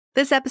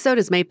This episode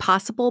is made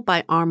possible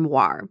by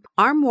Armoire.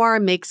 Armoire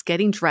makes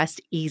getting dressed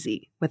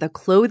easy. With a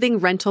clothing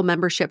rental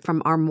membership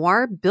from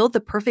Armoire, build the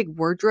perfect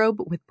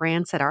wardrobe with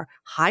brands that are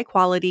high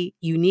quality,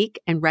 unique,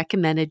 and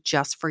recommended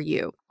just for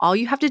you. All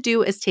you have to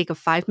do is take a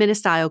 5-minute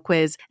style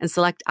quiz and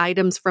select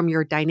items from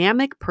your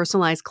dynamic,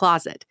 personalized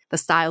closet. The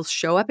styles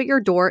show up at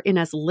your door in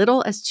as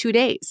little as 2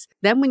 days.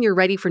 Then when you're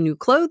ready for new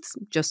clothes,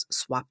 just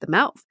swap them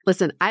out.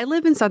 Listen, I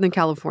live in Southern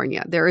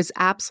California. There is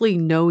absolutely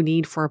no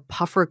need for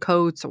puffer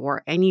coats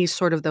or any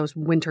sort of those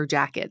winter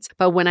jackets.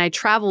 But when I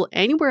travel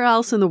anywhere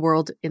else in the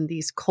world in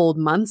these cold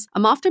months,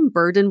 I'm often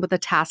burdened with the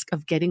task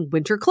of getting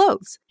winter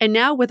clothes. And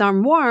now with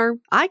Armoire,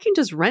 I can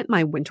just rent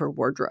my winter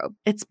wardrobe.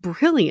 It's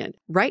brilliant.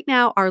 Right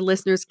now, our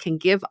listeners can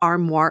give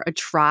Armoire a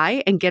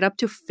try and get up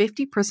to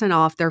 50%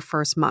 off their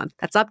first month.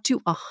 That's up to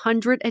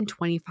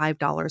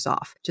 $125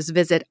 off. Just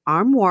visit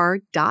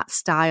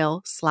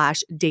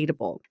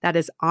armoire.style/dateable. That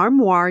is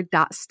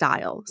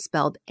armoire.style,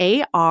 spelled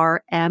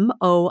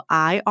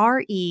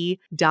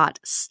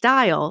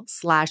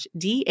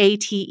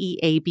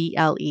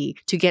ARMOIRE.style/DATEABLE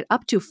to get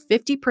up to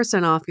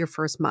 50% off your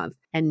first month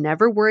and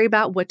never worry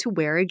about what to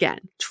wear again.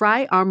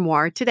 Try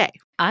Armoire today.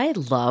 I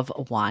love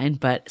wine,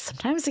 but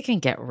sometimes it can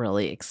get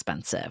really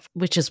expensive,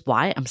 which is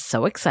why I'm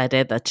so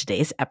excited that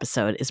today's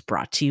episode is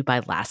brought to you by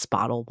Last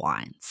Bottle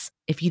Wines.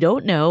 If you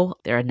don't know,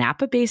 they're a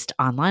Napa-based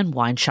online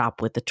wine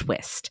shop with a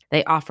twist.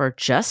 They offer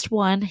just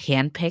one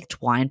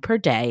hand-picked wine per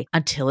day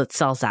until it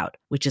sells out,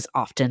 which is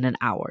often in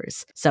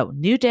hours. So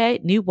new day,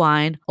 new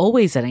wine,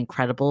 always at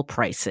incredible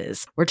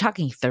prices. We're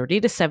talking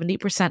 30 to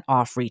 70%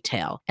 off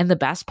retail. And the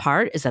best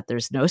part is that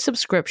there's no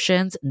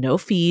subscriptions, no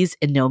fees,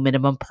 and no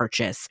minimum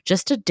purchase.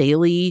 Just a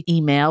daily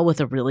email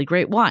with a really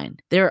great wine.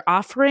 They're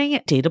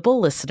offering Dateable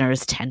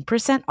listeners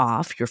 10%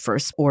 off your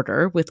first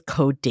order with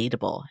code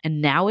Dateable.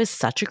 And now is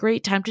such a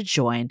great time to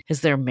join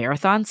as their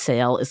marathon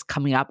sale is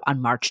coming up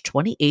on March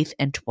 28th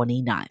and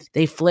 29th.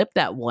 They flip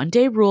that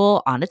one-day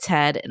rule on its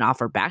head and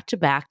offer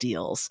back-to-back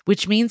deals,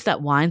 which means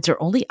that wines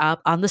are only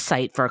up on the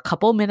site for a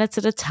couple minutes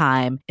at a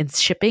time and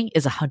shipping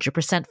is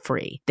 100%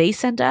 free. They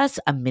sent us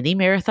a mini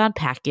marathon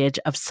package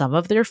of some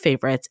of their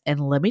favorites, and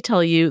let me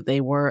tell you,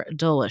 they were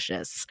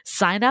delicious.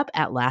 Sign up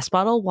at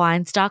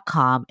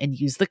lastbottlewines.com and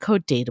use the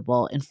code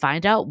Dateable and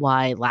find out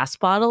why Last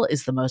Bottle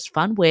is the most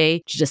fun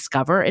way to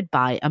discover and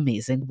buy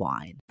amazing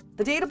wine.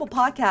 The Dateable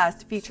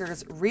podcast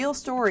features real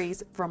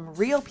stories from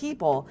real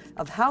people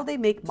of how they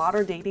make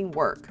modern dating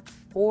work,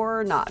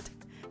 or not.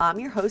 I'm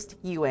your host,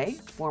 Yue,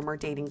 former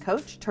dating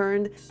coach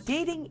turned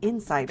dating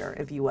insider,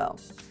 if you will.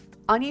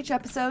 On each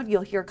episode,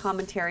 you'll hear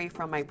commentary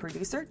from my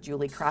producer,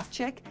 Julie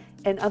Krafchick,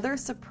 and other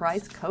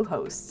surprise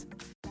co-hosts.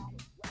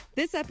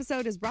 This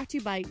episode is brought to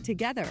you by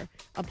Together,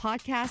 a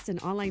podcast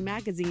and online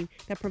magazine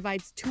that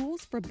provides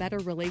tools for better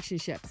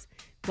relationships.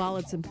 While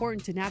it's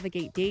important to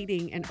navigate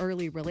dating and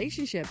early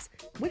relationships,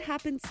 what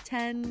happens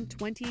 10,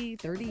 20,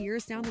 30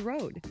 years down the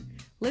road?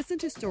 Listen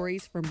to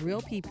stories from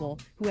real people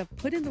who have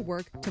put in the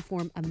work to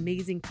form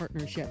amazing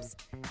partnerships.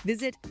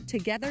 Visit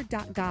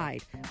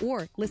together.guide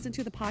or listen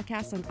to the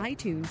podcast on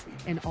iTunes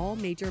and all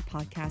major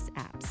podcast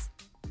apps.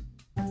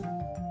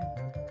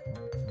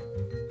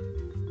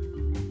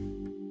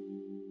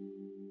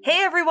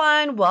 Hey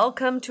everyone,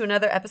 welcome to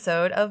another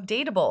episode of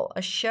Dateable,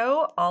 a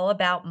show all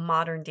about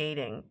modern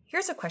dating.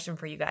 Here's a question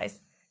for you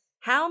guys.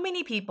 How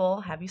many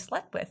people have you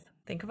slept with?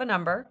 Think of a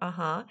number,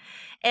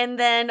 And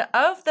then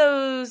of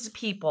those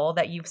people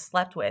that you've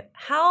slept with,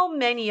 how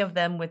many of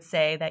them would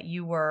say that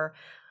you were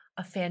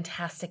a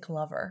fantastic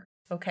lover?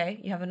 Okay,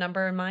 you have a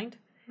number in mind?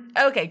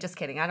 Okay, just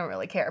kidding. I don't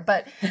really care.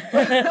 But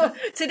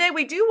today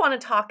we do want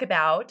to talk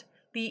about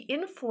the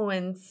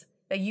influence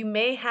that you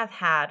may have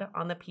had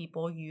on the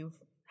people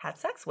you've had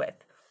sex with.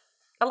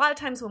 A lot of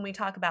times when we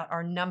talk about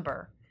our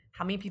number,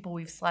 how many people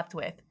we've slept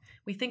with,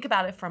 we think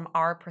about it from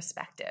our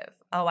perspective.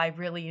 Oh, I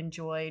really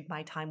enjoyed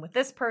my time with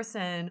this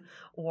person,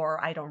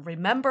 or I don't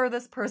remember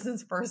this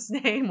person's first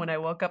name when I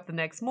woke up the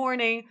next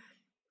morning.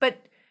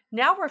 But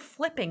now we're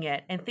flipping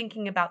it and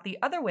thinking about the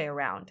other way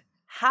around.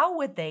 How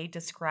would they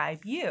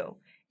describe you?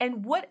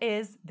 And what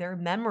is their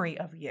memory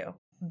of you?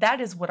 That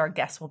is what our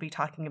guest will be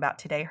talking about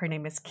today. Her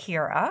name is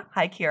Kira.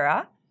 Hi,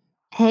 Kira.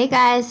 Hey,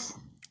 guys.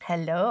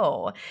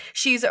 Hello.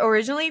 She's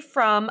originally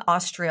from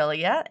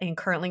Australia and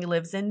currently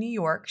lives in New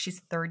York. She's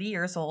 30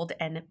 years old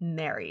and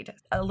married.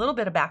 A little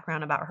bit of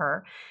background about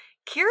her.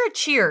 Kira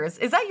Cheers.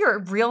 Is that your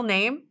real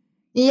name?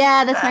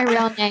 Yeah, that's my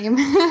real name.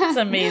 It's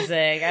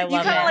amazing. I love it.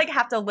 You kind of like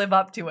have to live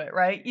up to it,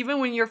 right?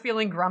 Even when you're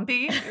feeling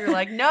grumpy, you're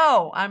like,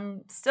 no,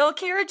 I'm still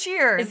Kira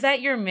Cheers. Is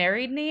that your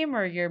married name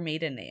or your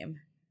maiden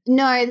name?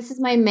 No, this is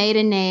my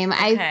maiden name.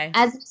 Okay.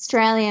 As an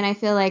Australian, I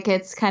feel like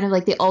it's kind of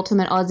like the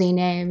ultimate Aussie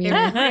name. You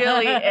know? It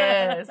really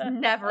is.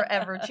 Never,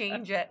 ever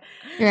change it.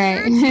 Right.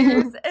 Kira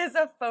Cheers is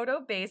a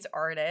photo-based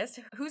artist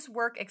whose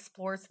work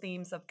explores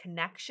themes of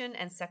connection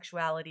and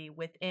sexuality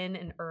within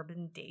an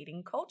urban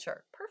dating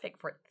culture.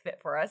 Perfect fit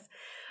for us.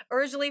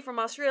 Originally from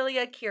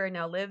Australia, Kira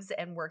now lives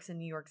and works in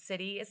New York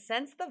City.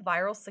 Since the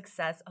viral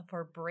success of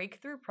her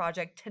breakthrough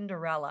project,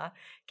 Tinderella,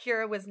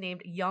 Kira was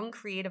named Young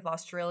Creative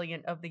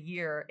Australian of the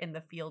Year in the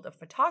field field of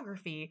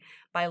photography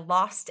by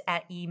Lost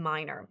at E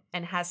Minor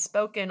and has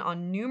spoken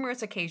on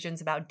numerous occasions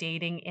about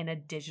dating in a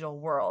digital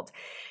world.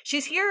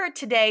 She's here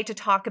today to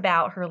talk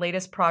about her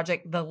latest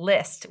project, The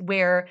List,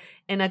 where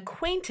an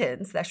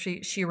acquaintance that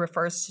she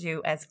refers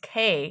to as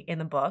K in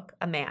the book,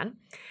 a man,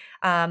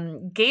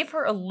 gave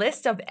her a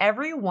list of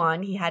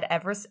everyone he had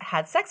ever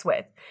had sex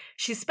with.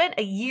 She spent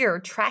a year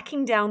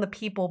tracking down the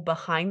people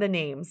behind the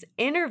names,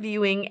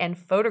 interviewing and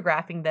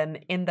photographing them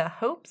in the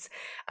hopes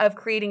of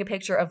creating a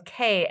picture of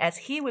K as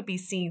he would be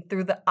seen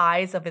through the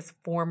eyes of his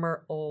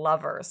former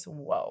lovers.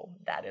 Whoa,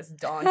 that is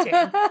daunting.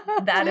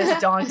 That is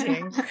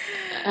daunting.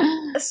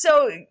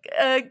 So,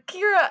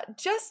 Kira,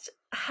 just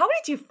how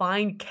did you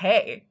find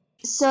K?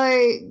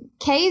 So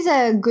Kay's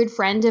a good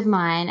friend of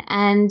mine,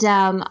 and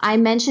I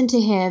mentioned to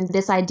him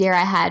this idea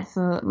I had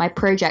for my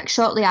project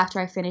shortly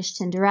after I finished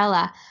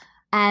Tinderella,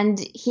 and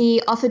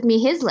he offered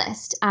me his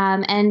list,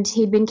 and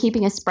he'd been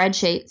keeping a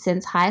spreadsheet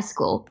since high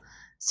school.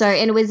 So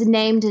it was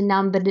named and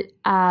numbered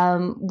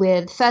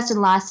with first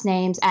and last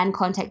names and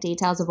contact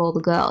details of all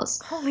the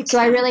girls. Holy so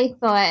cow. I really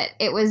thought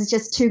it was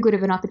just too good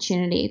of an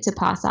opportunity to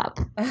pass up.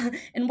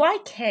 And why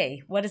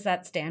K? What does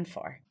that stand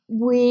for?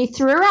 We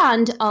threw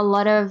around a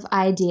lot of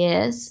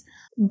ideas,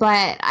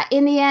 but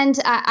in the end,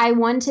 I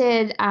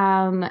wanted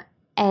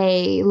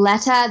a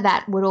letter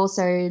that would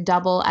also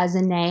double as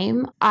a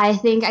name. I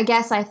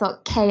guess I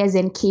thought K as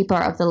in keeper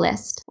of the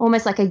list,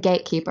 almost like a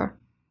gatekeeper.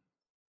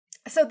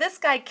 So this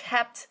guy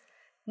kept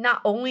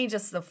not only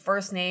just the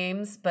first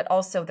names, but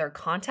also their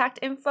contact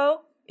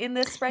info in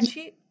this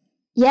spreadsheet?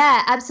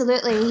 Yeah,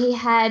 absolutely. He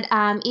had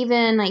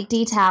even like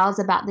details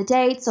about the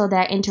dates or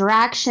their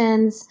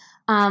interactions.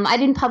 I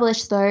didn't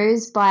publish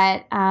those,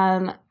 but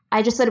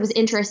I just thought it was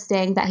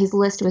interesting that his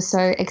list was so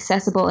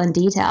accessible and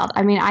detailed.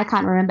 I mean, I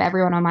can't remember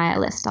everyone on my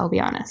list, I'll be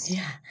honest.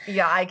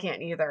 Yeah, I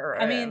can't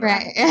either. I mean,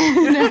 right.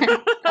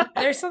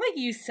 There's something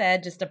you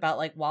said just about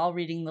like while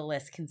reading the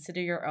list, consider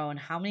your own,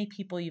 how many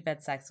people you've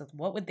had sex with,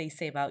 what would they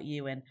say about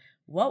you, and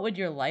what would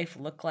your life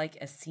look like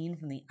as seen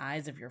from the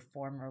eyes of your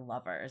former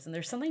lovers? And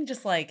there's something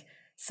just like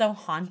so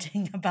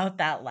haunting about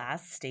that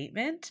last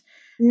statement.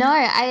 No,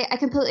 I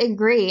completely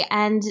agree.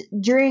 And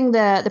during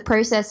the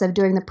process of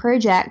doing the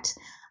project,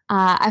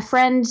 a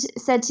friend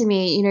said to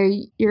me, you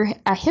know, you're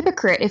a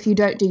hypocrite if you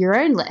don't do your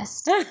own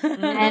list.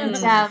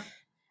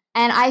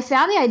 And I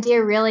found the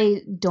idea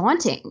really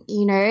daunting,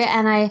 you know,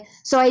 and I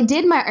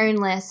did my own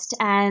list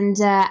and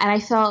I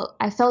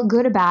felt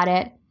good about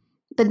it.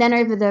 But then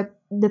over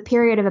the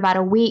period of about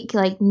a week,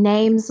 like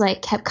names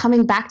like kept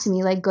coming back to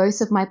me like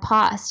ghosts of my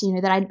past, you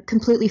know, that I'd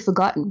completely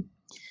forgotten.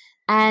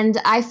 And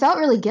I felt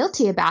really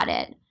guilty about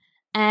it.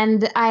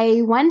 And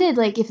I wondered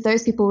like if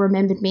those people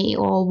remembered me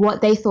or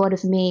what they thought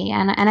of me.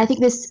 And I think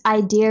this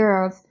idea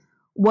of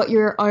what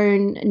your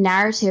own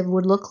narrative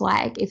would look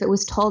like if it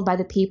was told by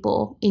the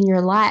people in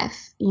your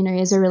life, you know,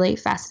 is a really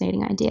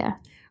fascinating idea.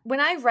 When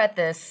I read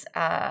this,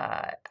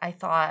 I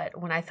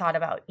thought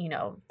about, you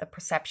know, the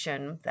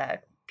perception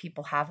that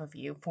people have of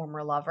you,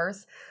 former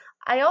lovers,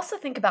 I also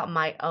think about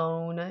my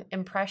own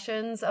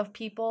impressions of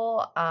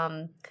people.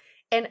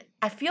 And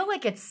I feel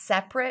like it's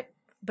separate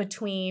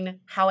between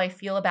how I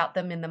feel about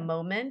them in the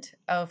moment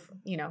of,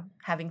 you know,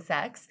 having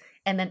sex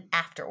and then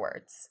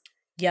afterwards.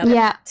 Yep.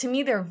 Yeah. To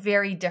me, they're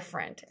very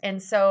different.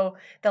 And so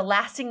the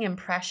lasting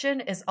impression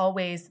is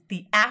always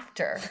the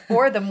after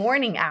or the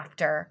morning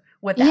after,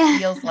 what that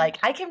feels like.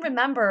 I can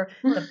remember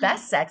the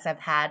best sex I've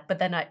had, but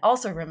then I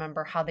also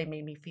remember how they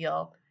made me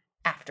feel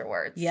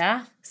afterwards.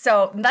 Yeah.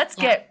 So let's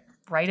get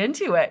right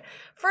into it.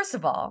 First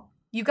of all,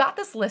 you got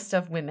this list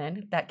of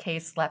women that Kay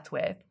slept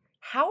with.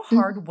 How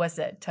hard was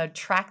it to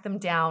track them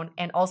down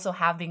and also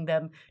having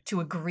them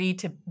to agree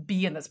to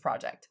be in this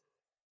project?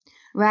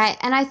 Right.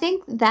 And I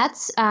think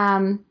that's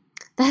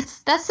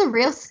the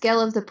real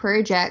skill of the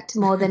project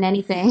more than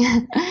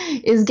anything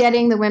is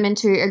getting the women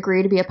to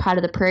agree to be a part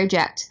of the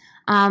project.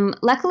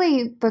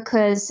 Luckily,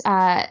 because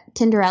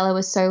Tinderella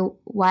was so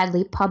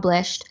widely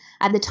published,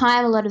 at the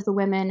time, a lot of the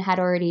women had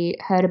already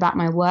heard about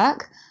my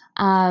work.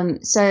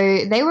 So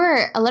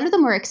a lot of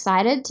them were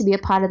excited to be a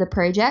part of the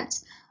project.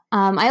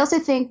 I also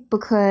think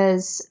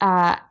because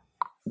all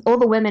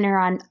the women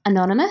are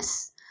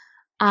anonymous,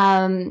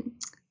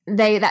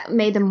 that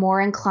made them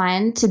more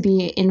inclined to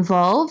be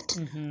involved.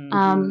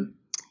 And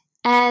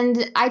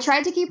I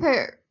tried to keep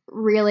it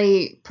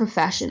really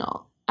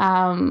professional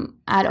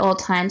at all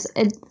times.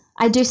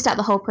 I do start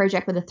the whole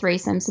project with a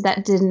threesome, so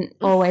that didn't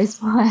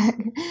always work.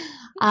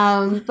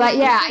 But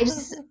yeah,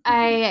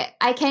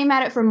 I came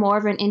at it from more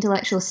of an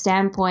intellectual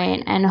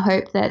standpoint and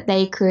hoped that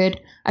they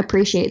could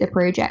appreciate the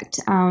project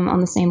on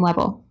the same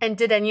level. And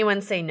did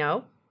anyone say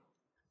no?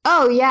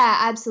 Oh yeah,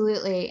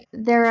 absolutely.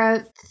 There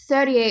were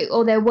 38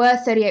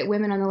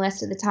 women on the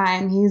list at the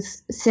time.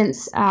 He's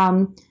since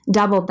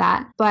doubled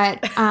that, but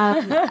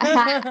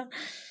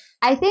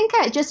I think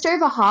just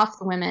over half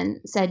the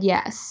women said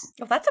yes.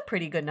 Well, that's a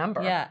pretty good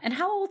number. Yeah. And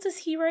how old is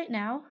he right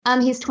now?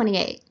 He's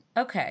 28.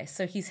 Okay,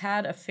 so he's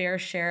had a fair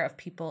share of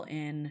people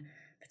in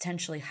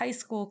potentially high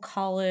school,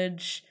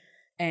 college,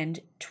 and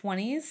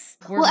 20s.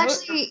 Well,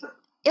 actually,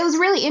 it was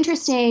really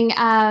interesting.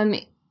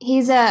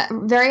 he's a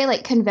very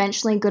like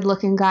conventionally good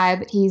looking guy,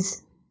 but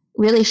he's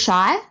really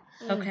shy.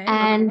 Okay.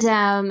 And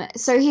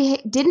so he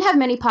didn't have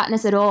many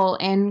partners at all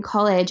in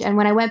college. And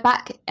when I went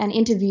back and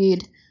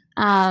interviewed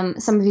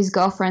some of his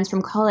girlfriends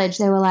from college,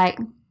 they were like,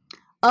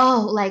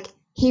 oh, like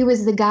he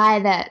was the guy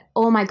that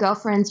all my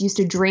girlfriends used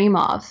to dream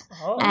of.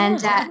 Oh.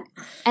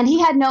 And he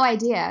had no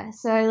idea.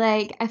 So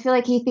like, I feel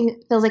like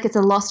feels like it's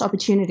a lost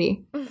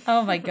opportunity.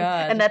 Oh my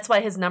God. And that's why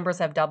his numbers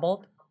have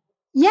doubled.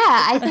 Yeah,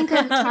 I think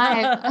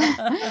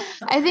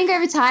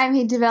over time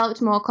he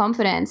developed more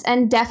confidence,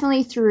 and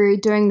definitely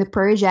through doing the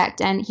project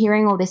and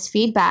hearing all this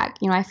feedback,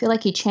 you know, I feel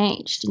like he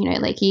changed, you know,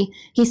 like he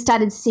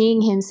started seeing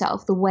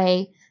himself the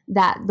way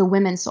that the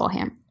women saw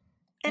him.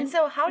 And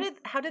so how did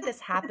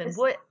this happen?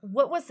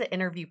 What was the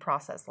interview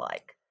process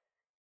like?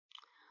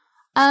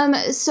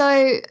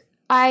 So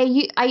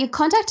I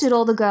contacted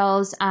all the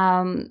girls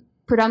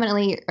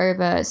predominantly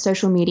over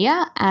social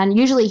media, and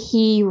usually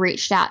he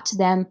reached out to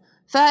them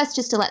first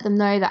just to let them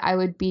know that I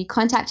would be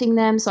contacting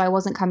them, so I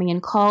wasn't coming in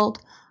cold.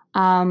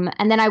 And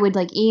then I would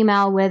like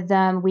email with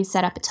them. We'd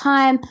set up a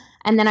time,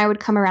 and then I would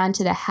come around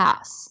to their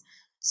house.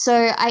 So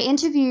I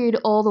interviewed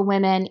all the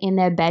women in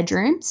their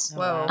bedrooms.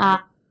 Whoa.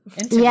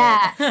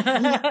 Yeah.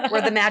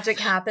 Where the magic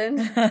happened.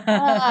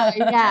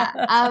 Yeah.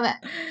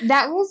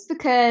 That was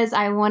because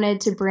I wanted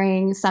to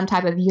bring some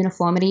type of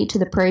uniformity to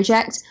the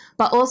project,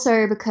 but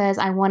also because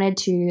I wanted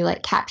to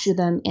like capture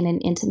them in an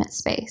intimate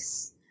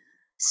space.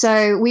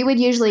 So we would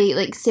usually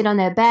like sit on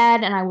their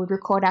bed, and I would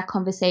record our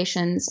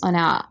conversations on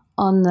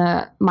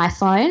my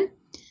phone,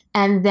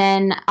 and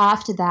then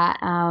after that,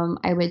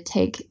 I would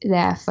take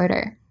their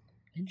photo.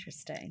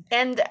 Interesting.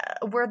 And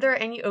were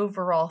there any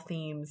overall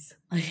themes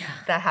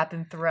that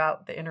happened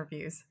throughout the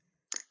interviews?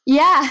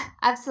 Yeah,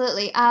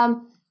 absolutely.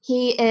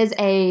 He is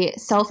a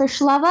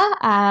selfish lover.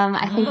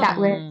 I think that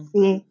was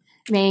the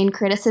main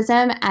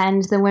criticism,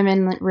 and the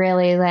women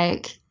really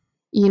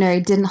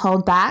didn't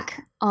hold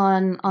back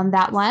on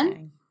that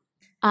one.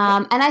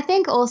 And I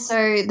think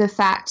also the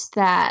fact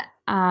that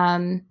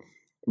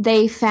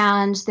they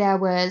found there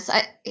was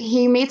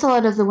he meets a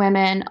lot of the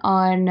women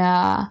on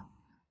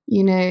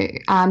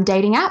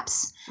dating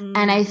apps,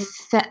 and I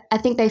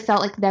think they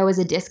felt like there was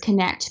a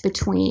disconnect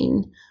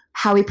between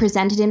how he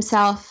presented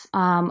himself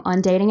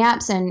on dating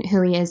apps and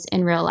who he is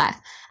in real life.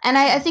 And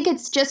I think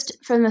it's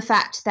just from the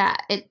fact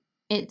that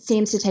it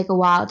seems to take a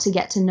while to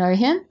get to know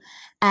him,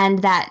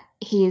 and that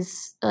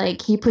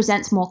he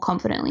presents more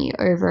confidently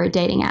over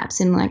dating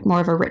apps in like more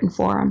of a written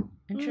forum.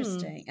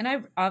 Interesting. And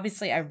I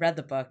read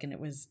the book and it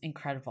was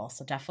incredible.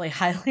 So definitely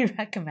highly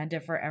recommend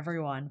it for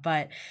everyone.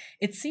 But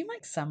it seemed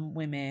like some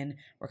women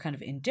were kind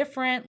of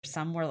indifferent.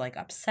 Some were like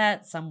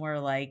upset. Some were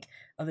like,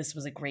 oh, this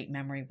was a great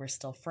memory. We're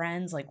still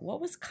friends. Like,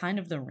 what was kind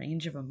of the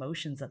range of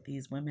emotions that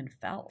these women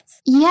felt?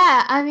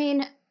 Yeah, I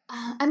mean,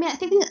 I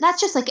think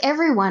that's just like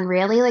everyone,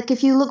 really. Like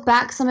if you look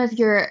back, some of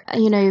your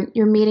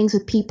meetings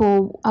with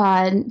people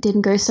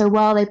didn't go so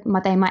well.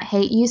 They might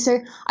hate you. So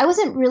I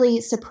wasn't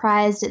really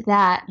surprised at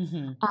that.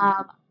 Mm-hmm.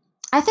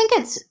 I think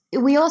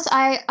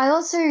I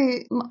also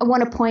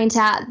want to point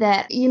out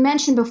that you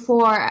mentioned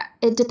before,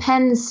 it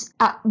depends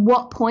at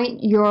what point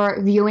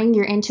you're viewing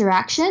your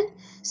interaction.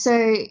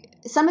 So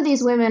some of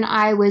these women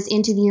I was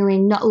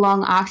interviewing not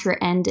long after it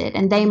ended,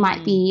 and they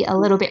might be a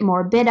little bit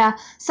more bitter.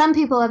 Some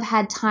people have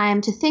had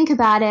time to think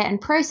about it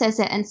and process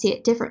it and see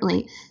it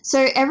differently.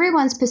 So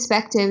everyone's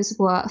perspectives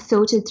were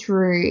filtered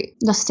through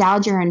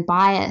nostalgia and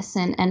bias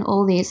and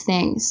all these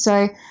things.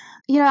 So,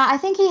 I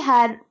think he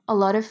had a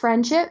lot of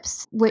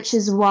friendships, which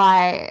is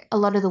why a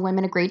lot of the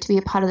women agreed to be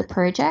a part of the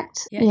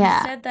project.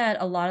 Yeah. He said that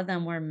a lot of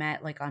them were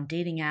met like on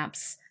dating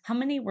apps. How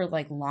many were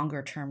like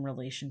longer term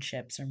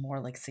relationships or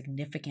more like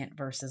significant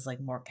versus like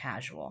more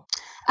casual?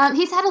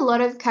 He's had a lot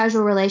of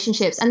casual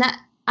relationships, and that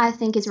I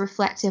think is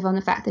reflective on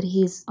the fact that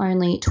he's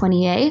only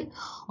 28. Mm-hmm.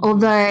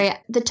 Although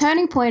the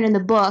turning point in the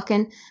book,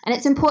 and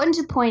it's important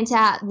to point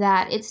out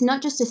that it's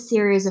not just a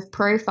series of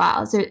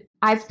profiles.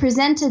 I've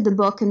presented the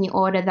book in the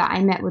order that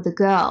I met with the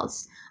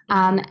girls.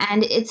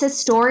 And it's a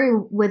story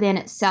within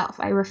itself.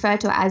 I refer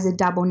to it as a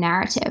double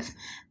narrative.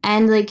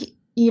 And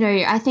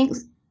I think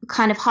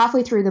kind of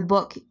halfway through the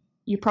book,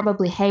 you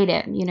probably hate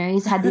him.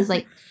 He's had these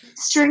like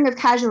string of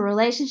casual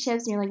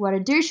relationships, and you're like, what a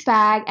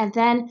douchebag. And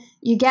then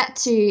you get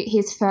to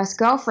his first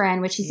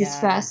girlfriend, which is his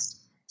first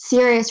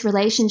serious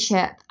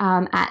relationship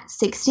at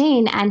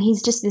 16. And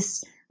he's just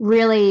this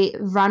really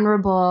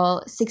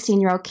vulnerable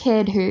 16-year-old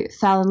kid who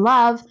fell in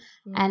love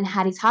and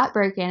had his heart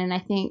broken. And I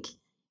think,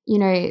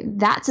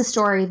 that's a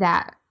story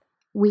that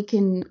we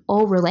can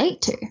all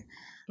relate to.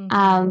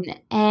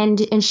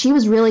 And she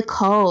was really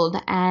cold,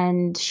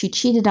 and she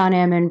cheated on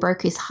him and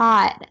broke his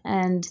heart.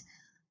 And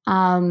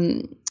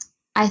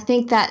I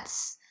think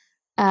that's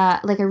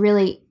like a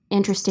really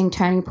interesting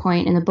turning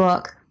point in the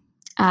book.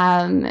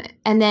 And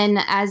then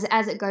as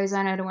it goes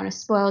on, I don't want to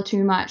spoil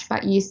too much,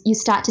 but you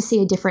start to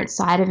see a different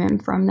side of him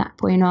from that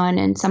point on,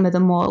 and some of the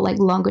more like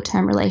longer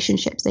term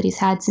relationships that he's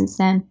had since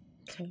then.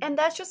 And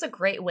that's just a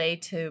great way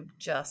to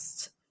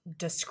just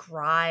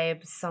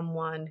describe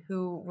someone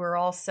who we're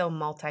all so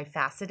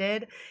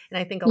multifaceted. And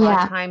I think a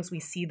lot of times we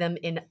see them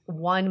in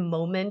one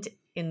moment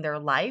in their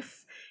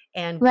life,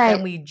 and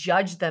then we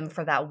judge them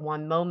for that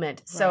one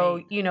moment.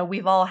 So, you know,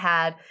 we've all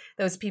had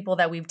those people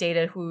that we've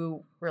dated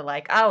who were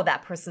like, oh,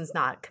 that person's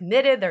not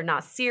committed. They're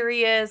not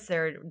serious.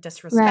 They're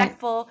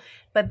disrespectful.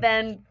 But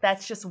then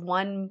that's just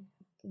one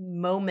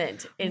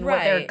moment in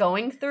what they're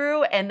going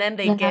through. And then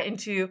they get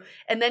into,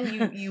 and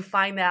then you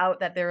find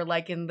out that they're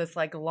like in this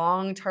like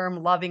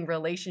long-term loving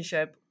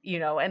relationship, you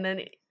know,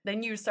 and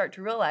then you start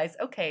to realize,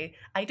 okay,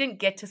 I didn't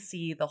get to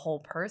see the whole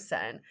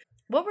person.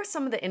 What were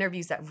some of the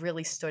interviews that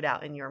really stood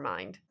out in your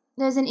mind?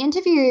 There's an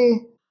interview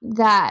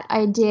that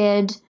I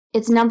did,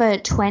 it's number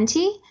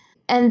 20,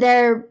 and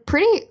they're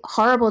pretty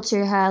horrible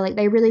to her. Like,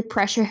 they really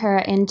pressure her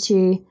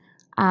into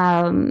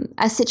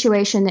a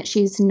situation that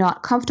she's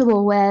not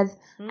comfortable with,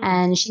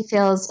 and she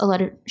feels a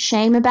lot of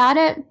shame about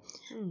it.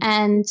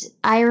 And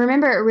I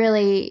remember it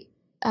really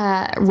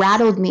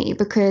rattled me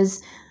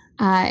because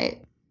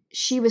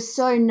she was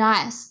so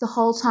nice the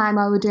whole time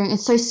I was doing it,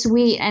 so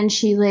sweet, and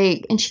she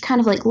kind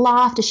of like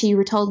laughed as she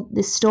retold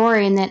this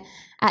story, and that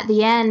at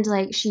the end,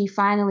 like, she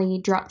finally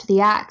dropped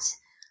the act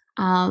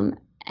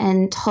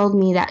and told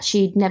me that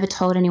she'd never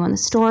told anyone the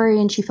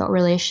story, and she felt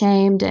really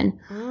ashamed. And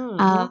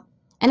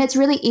it's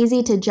really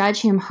easy to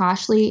judge him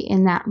harshly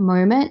in that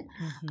moment.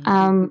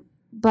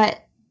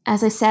 But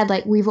as I said,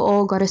 like, we've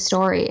all got a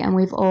story, and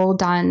we've all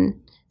done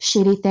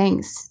shitty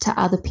things to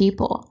other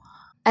people,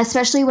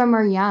 especially when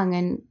we're young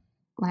and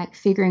like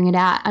figuring it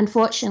out.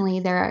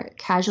 Unfortunately, there are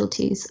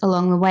casualties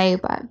along the way,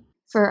 but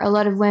for a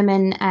lot of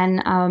women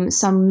and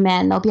some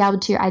men, they'll be able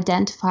to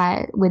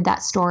identify with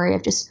that story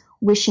of just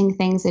wishing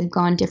things had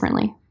gone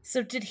differently.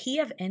 So did he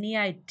have any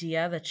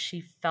idea that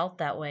she felt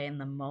that way in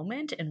the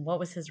moment? And what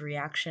was his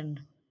reaction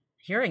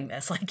hearing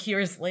this, like,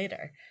 years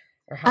later?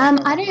 Or I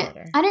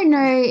don't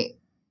know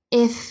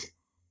if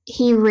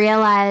he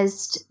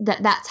realized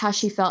that that's how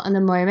she felt in the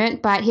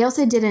moment, but he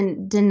also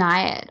didn't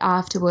deny it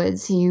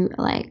afterwards. He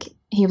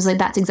was like,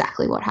 that's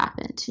exactly what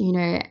happened, you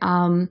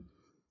know.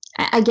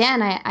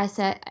 Again, I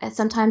said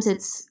sometimes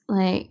it's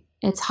like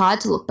it's hard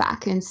to look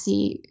back and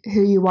see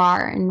who you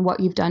are and what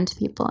you've done to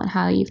people and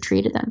how you've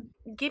treated them.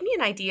 Give me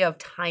an idea of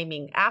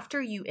timing.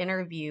 After you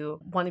interview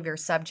one of your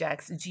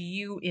subjects, do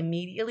you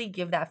immediately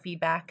give that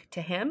feedback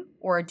to him,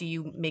 or do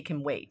you make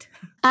him wait?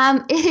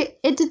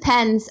 It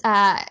depends.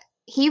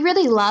 He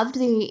really loved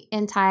the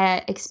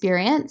entire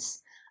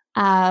experience.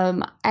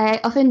 I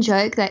often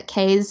joke that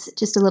Kay's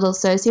just a little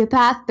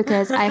sociopath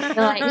because I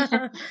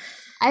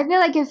feel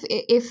like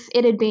if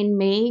it had been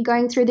me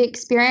going through the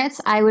experience,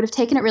 I would have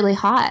taken it really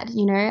hard,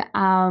 you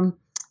know.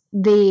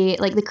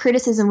 The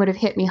criticism would have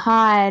hit me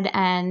hard,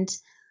 and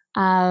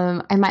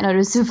I might not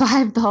have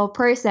survived the whole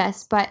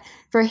process. But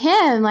for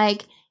him,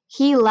 like,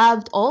 he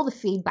loved all the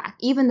feedback,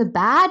 even the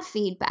bad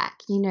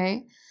feedback, you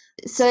know.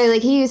 So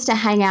like he used to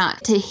hang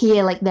out to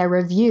hear like their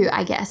review,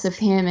 I guess, of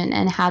him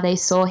and how they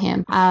saw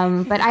him.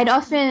 But I'd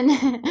often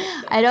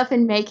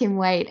make him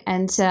wait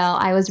until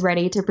I was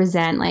ready to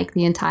present like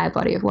the entire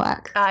body of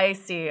work. I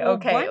see.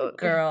 Okay.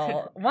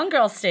 One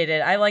girl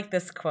stated, I like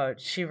this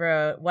quote. She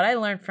wrote, "What I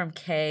learned from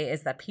Kay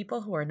is that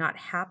people who are not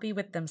happy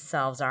with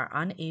themselves are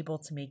unable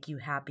to make you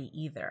happy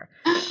either.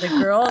 The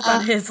girls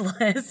on his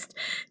list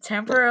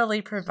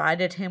temporarily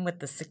provided him with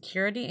the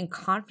security and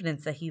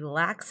confidence that he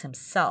lacks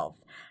himself.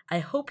 I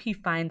hope he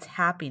finds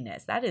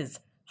happiness." That is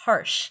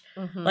harsh.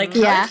 Like,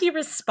 how did he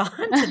respond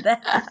to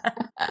that?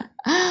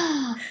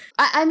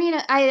 I mean,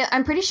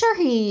 I'm pretty sure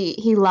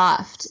he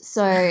laughed.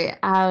 So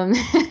I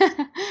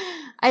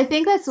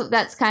think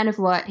that's kind of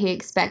what he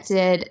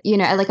expected, you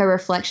know, like a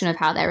reflection of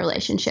how their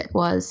relationship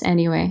was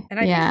anyway. And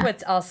I think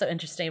what's also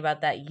interesting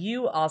about that,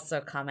 you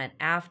also comment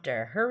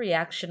after, her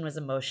reaction was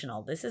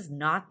emotional. This is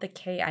not the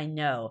Kay I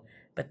know,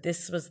 but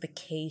this was the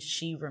Kay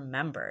she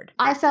remembered.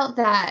 I felt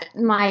that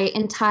my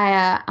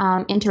entire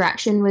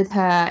interaction with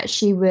her,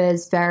 she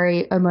was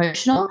very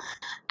emotional,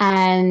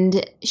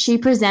 and she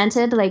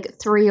presented like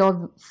 3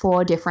 or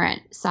 4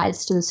 different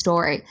sides to the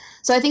story.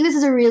 So I think this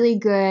is a really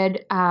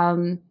good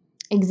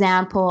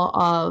example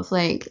of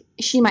like,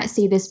 she might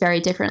see this very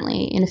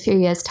differently in a few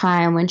years'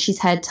 time when she's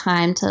had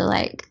time to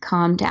like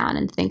calm down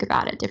and think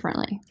about it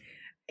differently.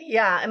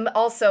 Yeah. And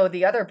also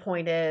the other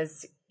point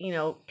is, you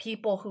know,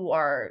 people who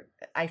are,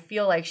 I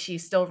feel like she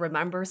still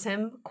remembers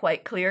him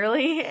quite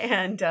clearly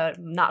and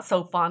not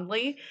so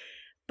fondly.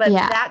 But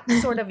that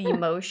sort of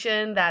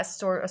emotion, that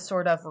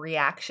sort of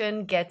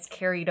reaction gets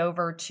carried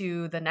over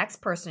to the next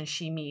person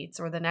she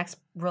meets or the next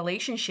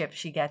relationship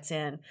she gets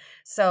in.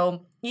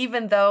 So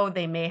even though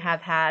they may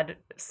have had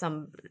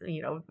some,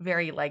 you know,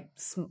 very like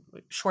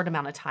short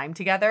amount of time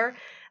together,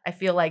 I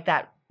feel like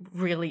that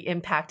really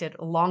impacted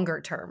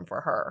longer term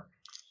for her.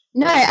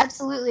 No,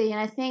 absolutely.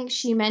 And I think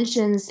she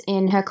mentions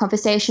in her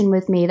conversation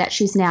with me that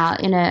she's now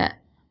in a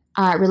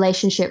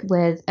relationship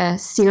with a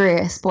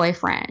serious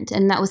boyfriend.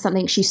 And that was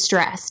something she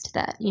stressed,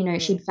 that, you know,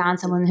 she'd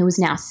found someone who was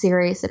now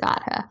serious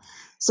about her.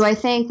 So I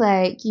think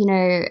like, you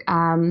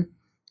know,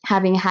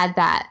 having had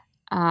that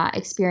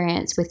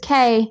experience with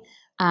Kay,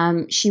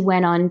 she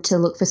went on to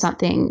look for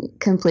something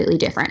completely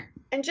different.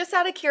 And just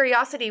out of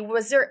curiosity,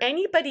 was there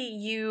anybody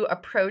you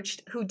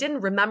approached who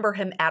didn't remember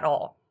him at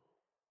all?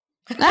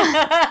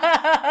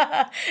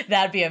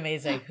 That'd be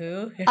amazing.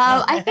 Who?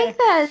 I think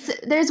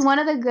there's one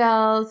of the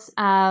girls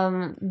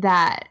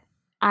that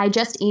I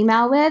just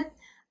email with,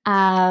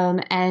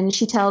 and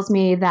she tells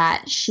me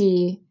that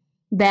she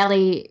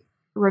barely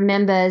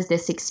remembers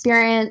this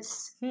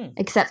experience,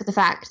 except for the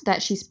fact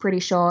that she's pretty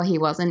sure he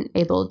wasn't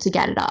able to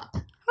get it up.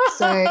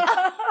 So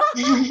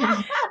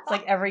it's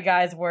like every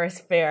guy's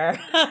worst fear.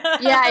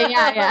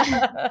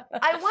 Yeah.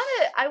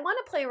 I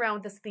want to play around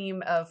with this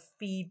theme of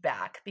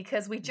feedback,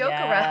 because we joke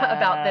around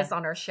about this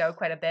on our show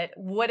quite a bit.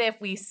 What if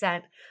we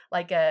sent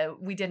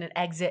we did an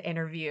exit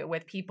interview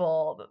with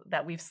people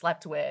that we've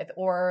slept with,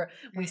 or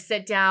we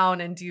sit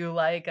down and do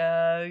like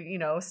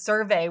a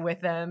survey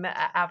with them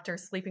after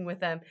sleeping with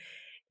them.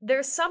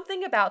 There's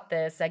something about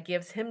this that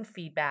gives him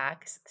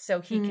feedback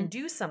so he can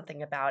do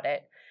something about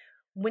it.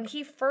 When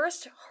he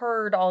first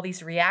heard all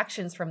these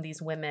reactions from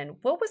these women,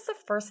 what was the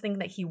first thing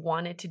that he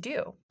wanted to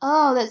do?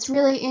 Oh, that's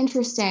really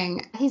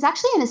interesting. He's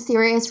actually in a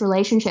serious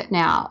relationship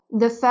now.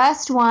 The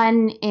first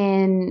one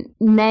in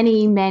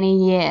many,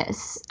 many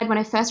years. When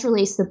I first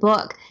released the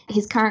book,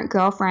 his current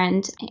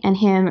girlfriend and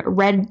him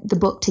read the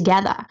book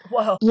together.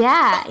 Whoa.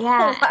 Yeah.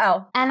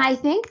 Wow. And I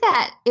think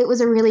that it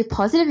was a really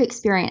positive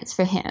experience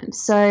for him.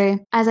 So,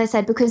 as I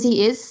said, because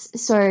he is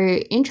so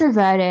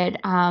introverted,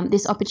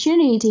 this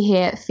opportunity to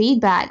hear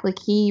feedback,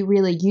 he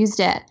really used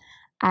it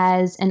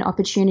as an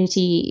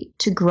opportunity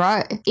to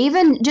grow.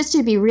 Even just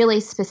to be really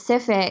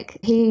specific,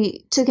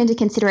 he took into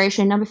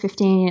consideration number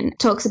 15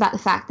 talks about the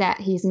fact that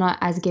he's not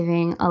as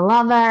giving a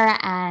lover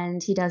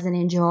and he doesn't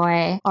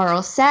enjoy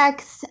oral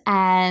sex,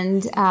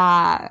 and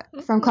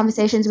from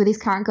conversations with his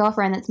current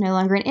girlfriend, that's no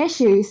longer an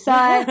issue. So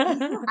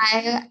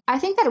I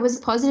think that it was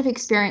a positive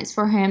experience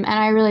for him, and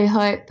I really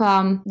hope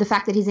the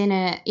fact that he's in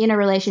a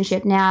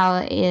relationship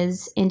now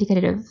is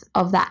indicative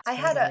of that. I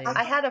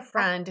had a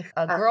friend,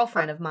 a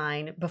girlfriend of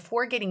mine,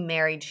 before getting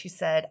married, she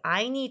said,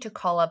 I need to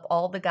call up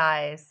all the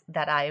guys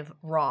that I've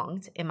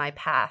wronged in my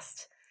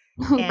past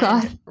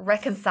and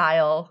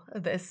reconcile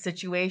this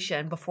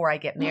situation before I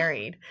get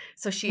married.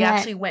 So she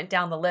actually went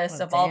down the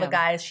list of all the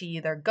guys she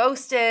either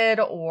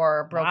ghosted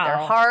or broke their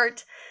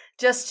heart,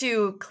 just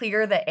to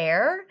clear the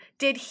air.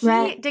 Did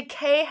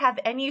Kay have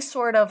any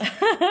sort of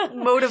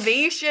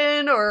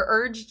motivation or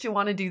urge to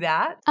want to do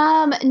that?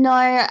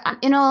 No,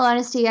 in all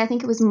honesty, I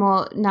think it was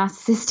more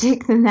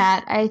narcissistic than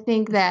that. I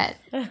think that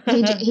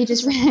he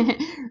just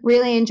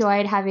really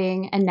enjoyed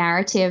having a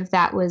narrative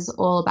that was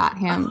all about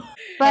him.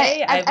 But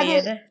hey, I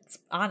mean, it's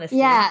honestly.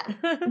 Yeah,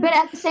 but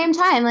at the same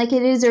time, it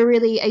is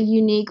a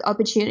unique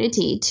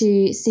opportunity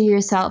to see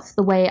yourself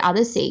the way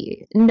others see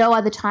you. No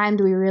other time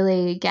do we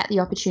really get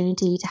the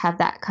opportunity to have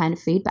that kind of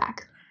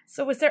feedback.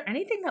 So was there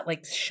anything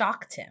that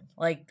shocked him?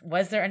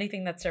 Was there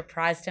anything that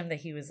surprised him that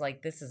he was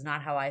like, this is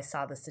not how I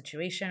saw the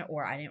situation,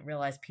 or I didn't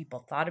realize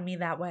people thought of me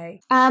that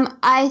way?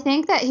 I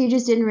think that he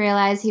just didn't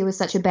realize he was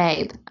such a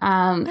babe.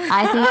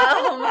 I think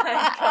oh my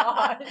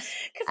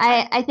gosh.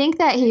 I think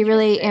that he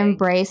really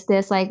embraced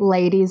this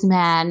ladies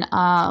man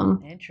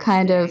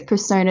kind of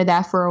persona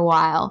there for a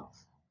while.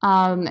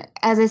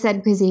 As I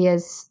said, because he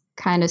is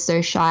kind of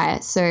so shy.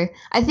 So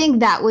I think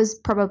that was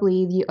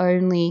probably the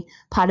only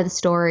part of the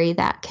story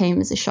that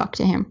came as a shock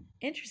to him.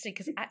 Interesting,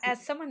 because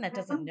as someone that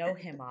doesn't know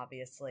him,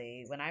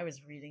 obviously, when I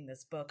was reading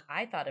this book,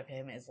 I thought of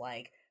him as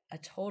a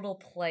total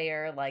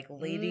player,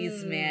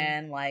 ladies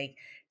man,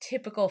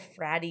 typical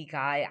fratty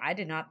guy. I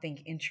did not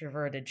think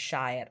introverted,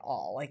 shy at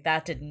all.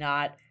 That did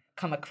not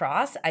come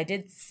across. I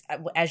did,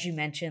 as you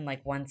mentioned,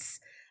 once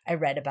I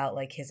read about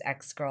his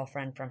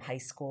ex-girlfriend from high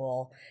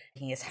school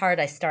breaking his heart,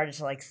 I started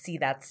to see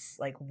that's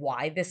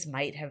why this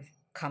might have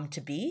come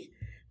to be.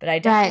 But I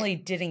definitely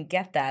didn't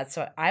get that.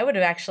 So I would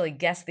have actually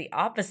guessed the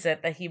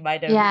opposite, that he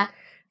might have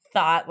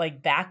thought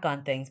back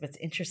on things. But it's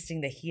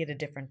interesting that he had a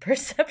different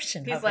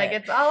perception. He's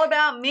it's all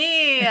about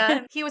me.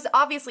 He was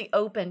obviously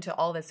open to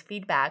all this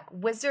feedback.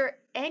 Was there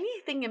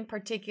anything in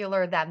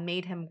particular that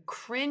made him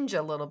cringe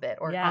a little bit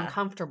or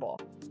uncomfortable?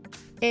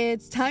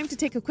 It's time to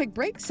take a quick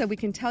break so we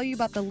can tell you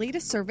about the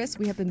latest service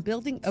we have been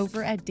building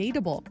over at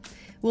Dateable.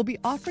 We'll be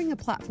offering a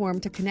platform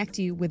to connect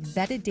you with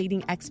vetted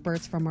dating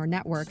experts from our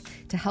network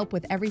to help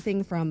with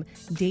everything from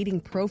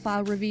dating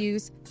profile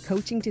reviews,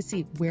 coaching to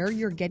see where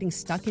you're getting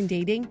stuck in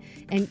dating,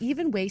 and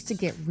even ways to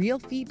get real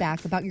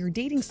feedback about your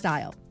dating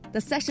style. The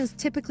sessions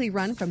typically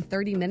run from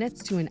 30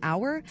 minutes to an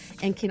hour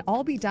and can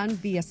all be done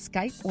via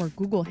Skype or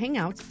Google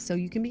Hangouts, so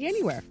you can be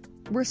anywhere.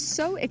 We're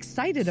so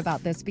excited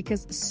about this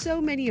because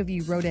so many of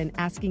you wrote in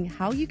asking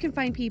how you can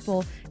find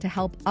people to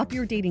help up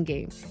your dating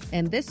game.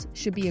 And this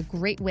should be a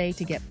great way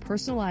to get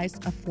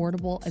personalized,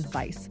 affordable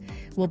advice.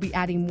 We'll be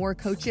adding more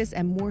coaches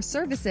and more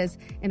services.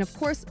 And of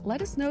course,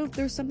 let us know if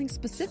there's something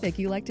specific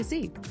you like to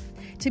see.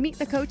 To meet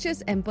the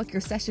coaches and book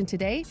your session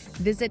today,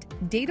 visit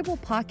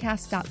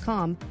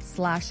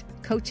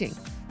dateablepodcast.com/coaching.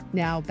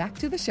 Now back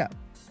to the show.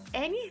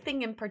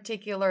 anything in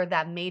particular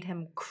that made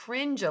him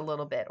cringe a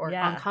little bit or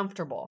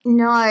uncomfortable?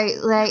 No,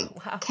 like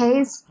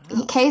Kay's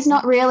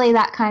not really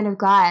that kind of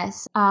guy.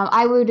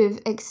 I would have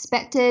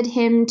expected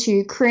him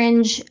to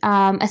cringe,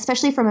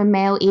 especially from a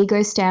male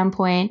ego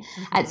standpoint,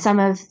 at some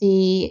of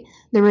the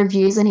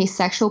reviews on his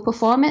sexual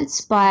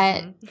performance,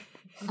 but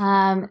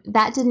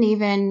that didn't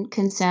even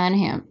concern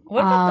him.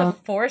 What about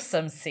the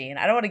foursome scene?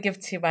 I don't want to give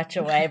too much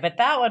away, but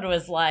that one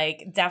was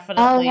like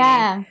definitely. Oh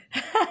yeah,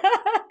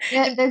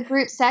 the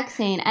group sex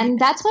scene, and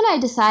that's when I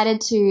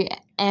decided to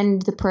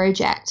end the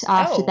project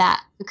after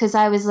that, because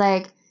I was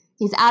like,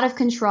 he's out of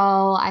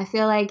control. I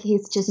feel like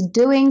he's just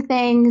doing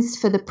things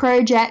for the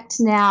project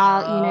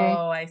now.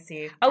 Oh, I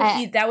see.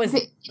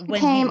 It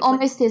became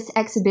almost this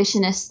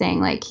exhibitionist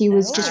thing. Like he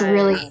was just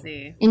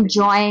really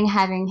enjoying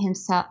having him,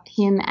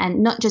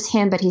 and not just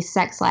him, but his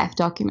sex life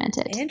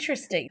documented.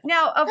 Interesting.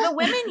 Now, of the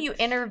women you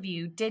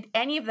interviewed, did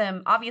any of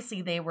them,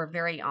 obviously they were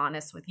very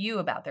honest with you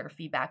about their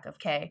feedback of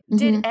Kay.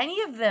 Did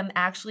any of them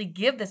actually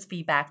give this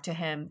feedback to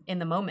him in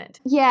the moment?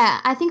 Yeah,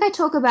 I think I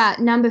talk about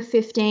number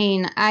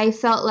 15. I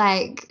felt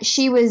like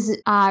she was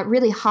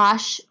really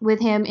harsh with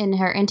him in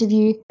her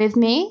interview with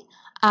me.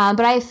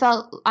 But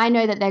I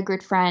know that they're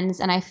good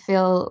friends, and I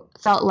felt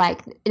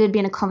like it had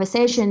been a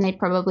conversation they'd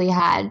probably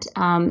had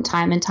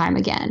time and time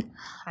again.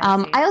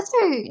 I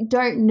also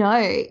don't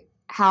know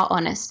how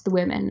honest the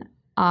women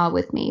are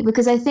with me,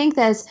 because I think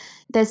there's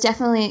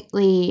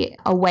definitely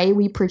a way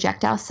we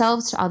project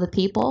ourselves to other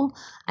people.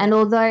 And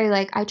although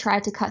like I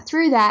tried to cut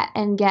through that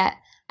and get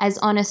as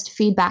honest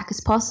feedback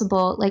as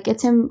possible, like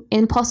it's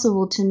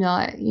impossible to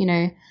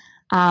know,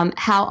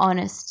 how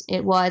honest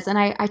it was. And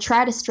I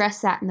try to stress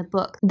that in the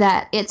book,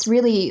 that it's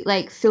really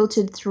like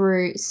filtered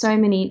through so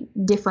many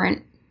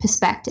different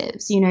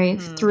perspectives,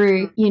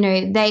 through,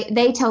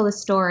 they tell the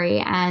story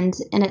and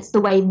it's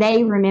the way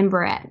they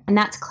remember it. And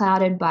that's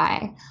clouded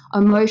by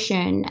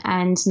emotion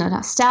and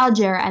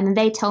nostalgia. And then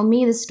they tell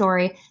me the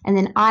story and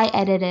then I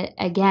edit it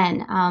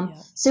again.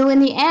 So in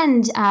the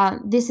end,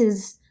 this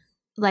is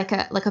like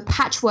a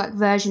patchwork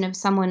version of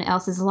someone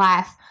else's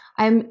life.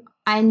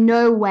 I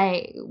no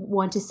way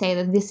want to say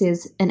that this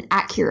is an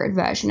accurate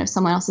version of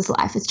someone else's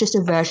life. It's just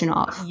a version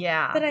of.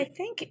 Yeah. But I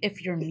think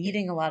if you're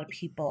meeting a lot of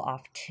people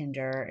off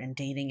Tinder and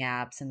dating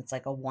apps and it's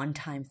like a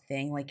one-time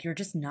thing, like you're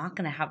just not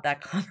going to have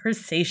that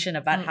conversation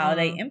about how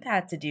they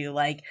impacted you.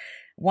 Like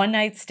one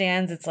night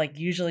stands, it's like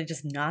usually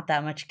just not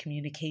that much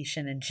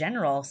communication in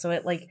general. So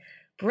it like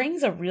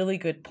brings a really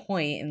good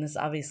point. And this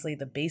obviously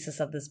the basis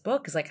of this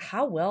book is like,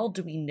 how well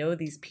do we know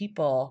these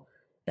people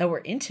that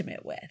we're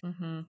intimate with?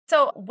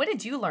 So what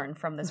did you learn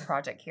from this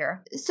project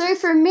here? So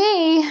for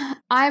me,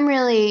 I'm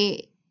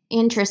really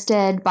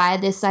interested by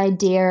this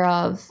idea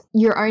of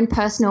your own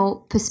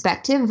personal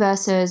perspective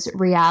versus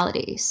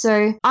reality.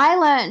 So I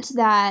learned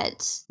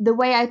that the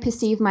way I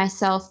perceive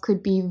myself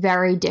could be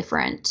very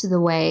different to the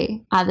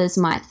way others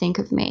might think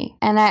of me.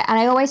 And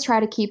I always try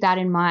to keep that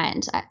in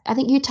mind. I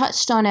think you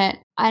touched on it.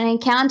 An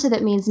encounter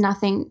that means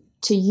nothing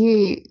to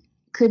you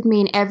could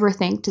mean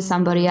everything to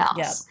somebody else.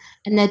 Yep.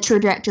 And their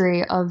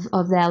trajectory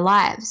of their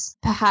lives,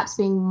 perhaps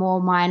being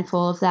more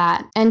mindful of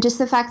that. And just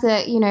the fact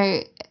that,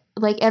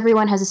 like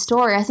everyone has a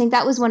story. I think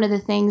that was one of the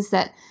things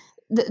that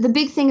the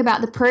big thing about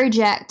the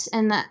project,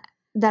 and that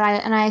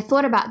I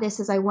thought about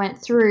this as I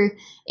went through,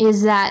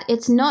 is that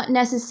it's not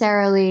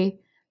necessarily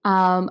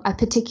a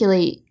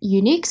particularly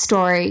unique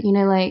story,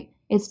 like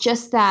it's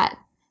just that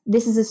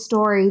this is a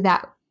story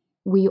that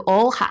we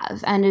all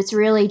have, and it's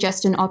really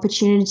just an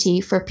opportunity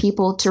for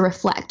people to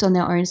reflect on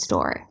their own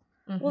story.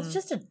 Well, it's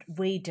just a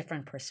way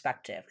different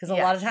perspective, because a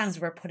lot of times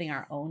we're putting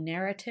our own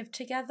narrative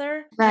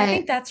together. Right. I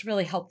think that's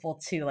really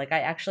helpful too. Like I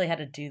actually had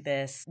to do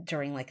this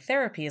during like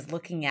therapy, is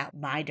looking at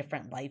my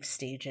different life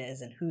stages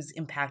and who's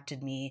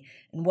impacted me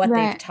and what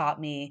they've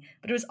taught me.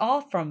 But it was all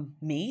from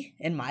me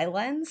and my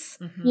lens.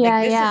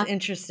 Like this is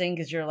interesting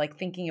because you're like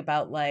thinking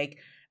about like,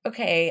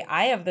 okay,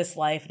 I have this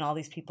life and all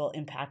these people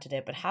impacted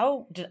it, but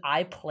how did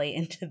I play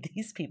into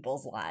these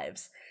people's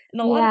lives?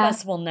 And a lot of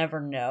us will never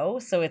know.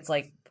 So it's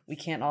like, we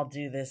can't all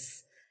do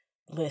this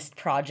list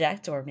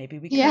project, or maybe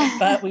we could,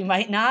 but we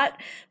might not.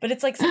 But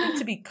it's like something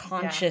to be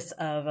conscious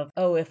of,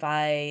 if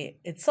I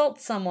insult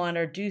someone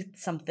or do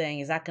something,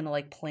 is that going to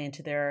like play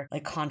into their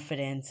like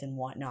confidence and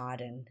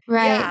whatnot? And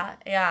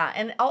yeah.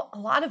 And a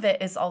lot of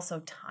it is also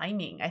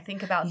timing. I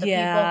think about the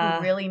people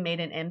who really made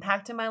an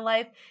impact in my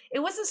life. It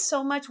wasn't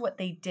so much what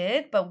they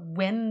did, but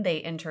when they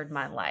entered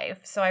my life.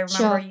 So I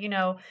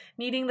remember,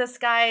 meeting this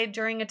guy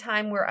during a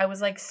time where I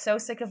was like so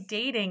sick of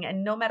dating,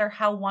 and no matter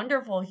how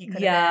wonderful he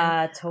could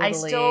have been, totally. I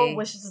still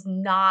was just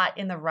not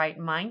in the right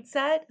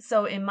mindset.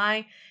 So in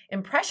my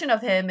impression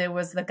of him, it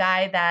was the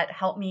guy that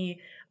helped me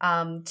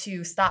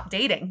to stop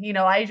dating.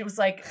 I was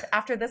like,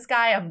 after this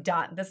guy, I'm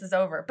done. This is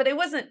over. But it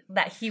wasn't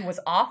that he was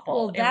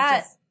awful.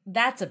 Well,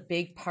 that's a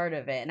big part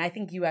of it. And I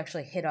think you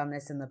actually hit on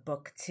this in the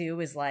book too,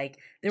 is like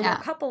there were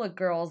a couple of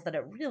girls that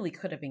it really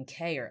could have been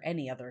Kay or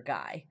any other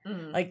guy.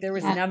 Like there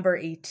was number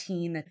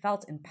 18 that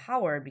felt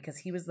empowered because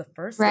he was the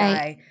first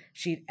guy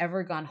she'd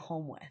ever gone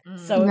home with.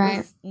 So it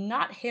was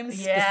not him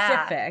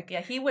specific.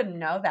 Yeah, he wouldn't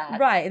know that.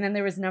 Right. And then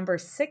there was number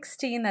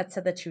 16 that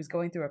said that she was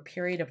going through a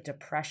period of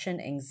depression,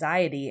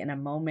 anxiety, and a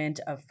moment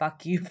of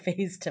fuck you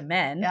phase to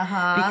men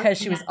because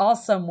she was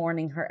also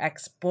mourning her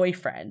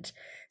ex-boyfriend.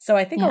 So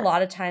I think a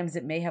lot of times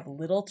it may have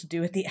little to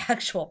do with the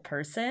actual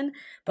person,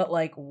 but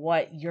like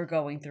what you're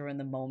going through in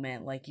the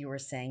moment, like you were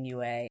saying,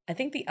 Yue. I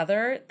think the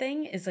other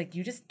thing is like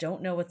you just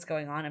don't know what's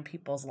going on in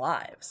people's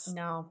lives.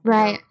 No.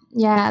 Right.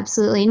 Yeah,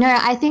 absolutely. No,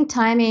 I think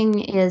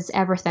timing is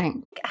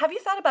everything. Have you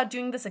thought about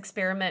doing this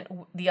experiment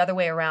the other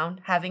way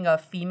around, having a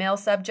female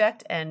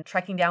subject and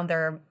tracking down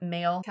their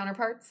male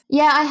counterparts?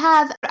 Yeah, I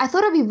have. I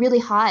thought it'd be really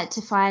hard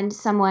to find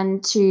someone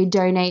to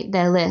donate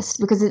their list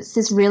because it's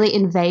this really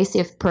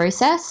invasive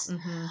process.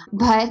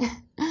 But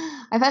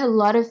I've had a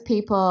lot of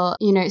people,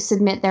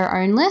 submit their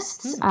own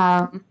lists.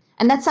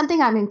 And that's something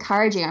I'm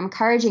encouraging. I'm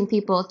encouraging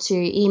people to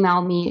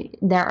email me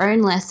their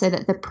own list so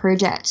that the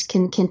project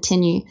can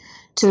continue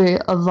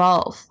to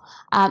evolve.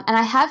 And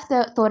I have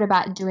thought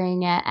about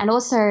doing it and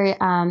also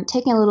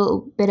taking a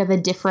little bit of a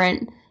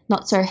different,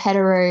 not so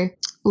hetero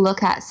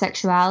look at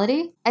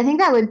sexuality. I think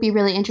that would be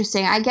really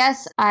interesting. I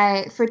guess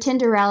for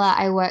Tinderella,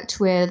 I worked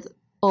with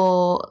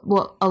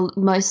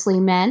mostly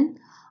men.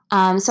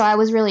 So I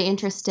was really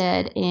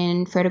interested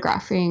in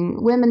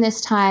photographing women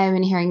this time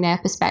and hearing their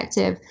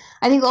perspective.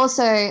 I think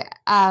also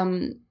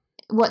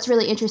what's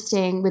really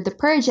interesting with the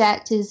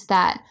project is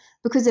that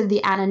because of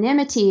the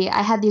anonymity,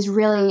 I had these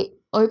really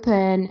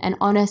open and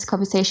honest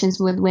conversations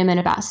with women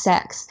about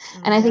sex.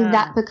 And I think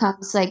that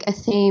becomes like a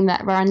theme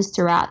that runs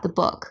throughout the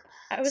book.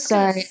 I was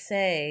going to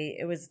say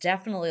it was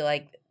definitely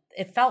like,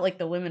 it felt like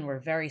the women were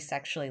very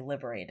sexually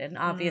liberated. And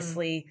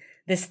obviously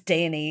this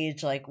day and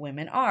age, like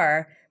women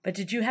are. But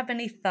did you have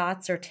any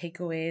thoughts or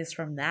takeaways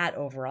from that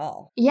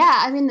overall? Yeah,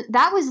 I mean,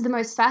 that was the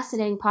most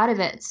fascinating part of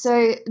it.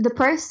 So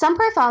some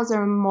profiles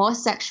are more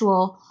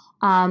sexual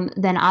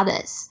than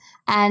others.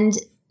 And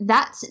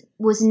that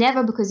was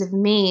never because of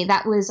me.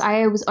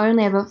 I was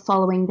only ever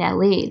following their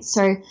lead.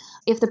 So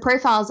if the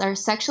profiles are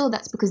sexual,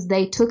 that's because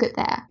they took it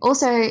there.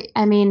 Also,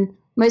 I mean,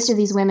 most of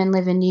these women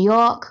live in New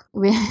York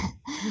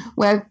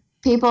where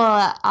people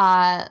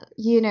are,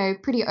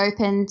 pretty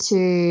open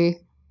to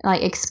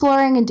like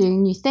exploring and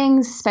doing new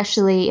things,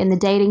 especially in the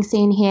dating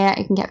scene here.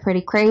 It can get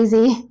pretty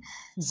crazy.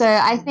 So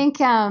I think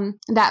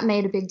that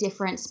made a big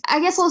difference. I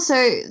guess also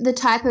the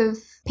type of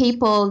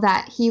people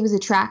that he was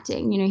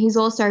attracting, he's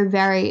also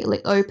very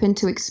like open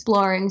to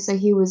exploring. So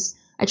he was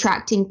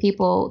attracting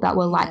people that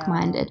were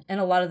like-minded.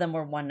 And a lot of them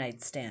were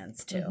one-night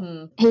stands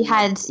too. He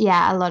had,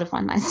 a lot of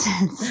one-night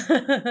stands.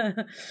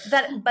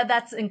 But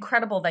that's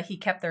incredible that he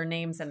kept their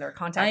names and their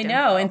contact info. I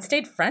know, and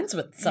stayed friends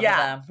with some of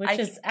them, which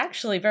is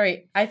actually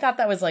I thought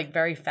that was like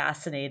very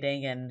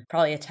fascinating and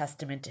probably a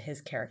testament to his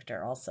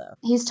character also.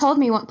 He's told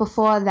me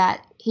before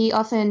that he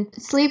often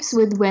sleeps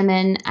with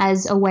women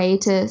as a way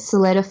to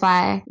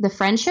solidify the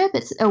friendship.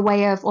 It's a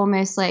way of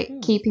almost like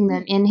keeping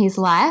them in his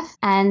life.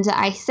 And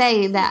I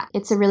say that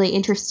it's a really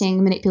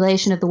interesting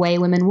manipulation of the way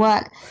women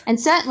work. And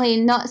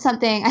certainly not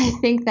something I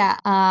think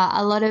that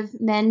a lot of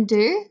men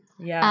do.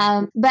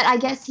 Yeah. But I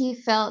guess he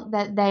felt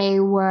that they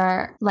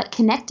were like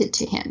connected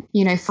to him,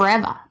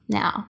 forever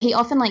now. He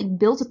often like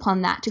built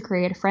upon that to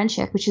create a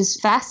friendship, which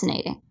is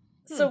fascinating.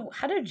 So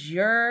how did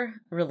your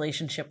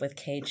relationship with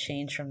Kay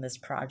change from this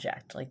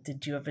project? Like,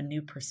 did you have a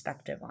new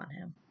perspective on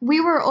him?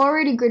 We were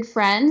already good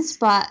friends,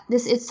 but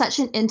it's such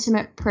an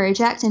intimate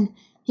project, and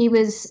he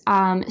was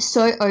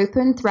so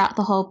open throughout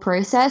the whole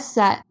process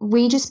that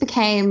we just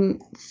became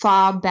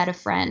far better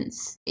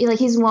friends. Like,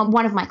 he's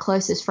one of my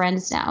closest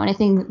friends now, and I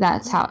think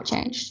that's how it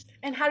changed.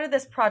 And how did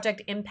this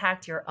project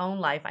impact your own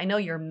life? I know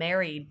you're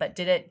married, but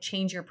did it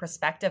change your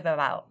perspective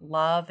about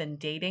love and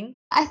dating?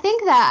 I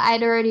think that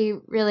I'd already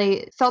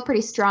really felt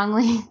pretty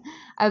strongly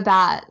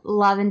about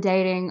love and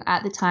dating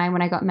at the time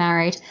when I got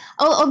married.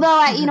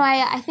 Although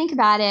I think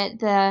about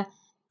it, I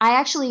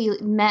actually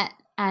met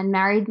and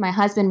married my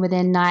husband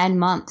within 9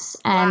 months.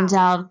 And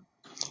wow.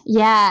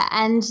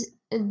 And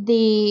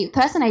the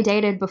person I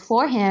dated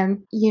before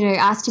him,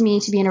 asked me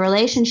to be in a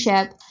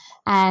relationship.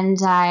 And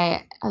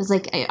I was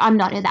like, I'm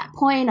not at that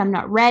point. I'm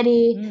not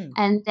ready.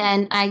 And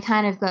then I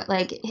kind of got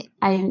like,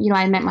 I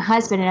met my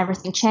husband and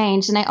everything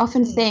changed. And I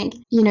often think,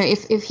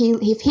 if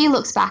he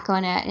looks back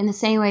on it in the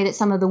same way that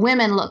some of the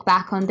women look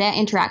back on their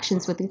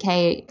interactions with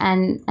Kay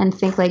and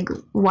think like,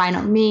 why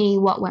not me?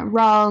 What went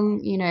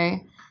wrong?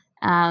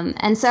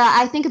 And so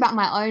I think about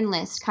my own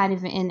list kind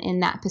of in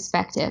that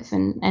perspective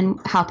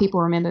and how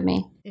people remember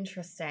me.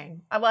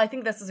 Interesting. Well, I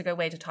think this is a good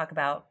way to talk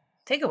about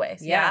takeaways.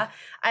 Yeah.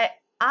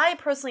 I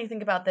personally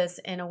think about this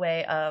in a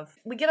way of,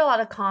 we get a lot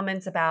of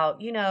comments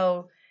about,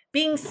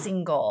 being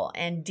single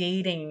and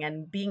dating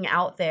and being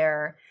out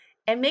there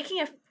and making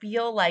it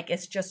feel like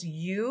it's just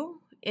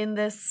you in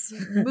this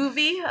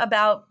movie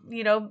about,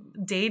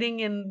 dating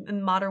in the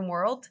modern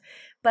world.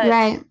 But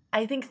Right.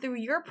 I think through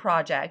your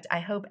project,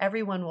 I hope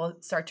everyone will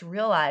start to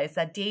realize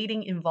that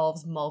dating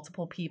involves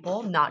multiple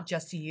people, not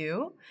just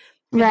you.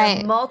 And there are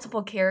Right.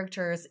 multiple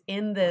characters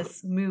in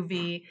this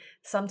movie.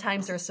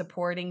 Sometimes they're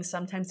supporting,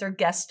 sometimes they're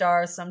guest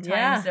stars,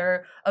 sometimes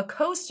they're a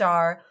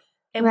co-star.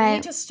 And we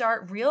need to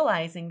start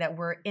realizing that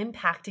we're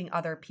impacting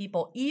other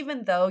people,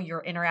 even though your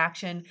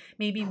interaction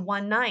maybe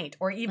one night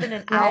or even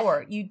an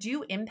hour, you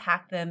do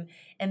impact them,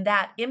 and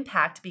that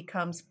impact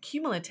becomes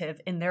cumulative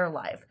in their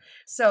life.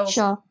 So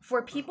Sure.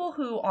 for people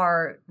who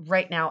are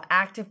right now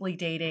actively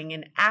dating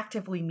and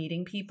actively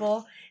meeting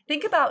people,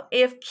 think about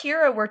if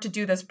Kira were to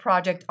do this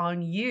project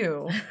on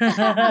you,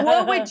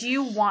 what would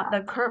you want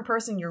the current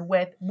person you're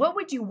with, what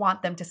would you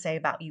want them to say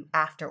about you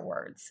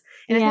afterwards?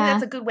 And I think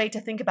that's a good way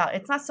to think about it.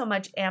 It's not so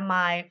much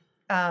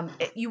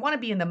you want to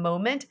be in the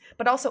moment,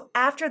 but also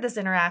after this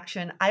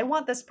interaction, I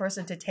want this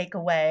person to take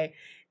away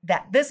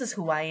that this is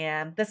who I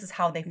am, this is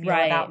how they feel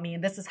about me,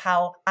 and this is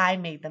how I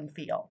made them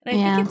feel.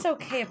 And I think it's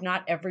okay if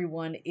not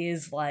everyone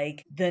is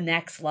like the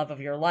next love of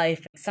your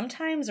life.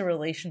 Sometimes a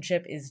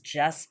relationship is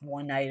just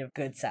one night of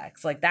good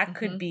sex. Like that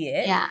could be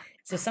it. Yeah.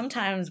 So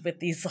sometimes with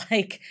these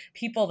like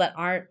people that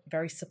aren't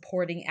very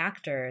supporting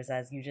actors,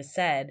 as you just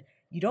said,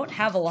 you don't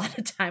have a lot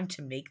of time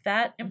to make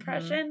that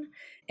impression,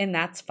 and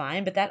that's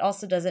fine. But that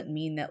also doesn't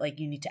mean that like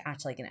you need to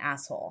act like an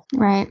asshole.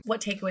 Right.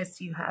 What takeaways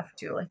do you have,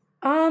 Julie?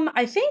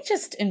 I think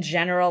just in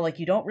general, like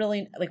you don't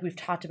really, like we've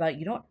talked about,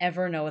 you don't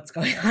ever know what's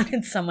going on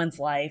in someone's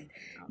life.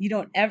 You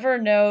don't ever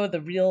know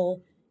the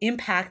real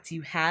impact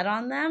you had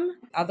on them.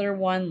 Other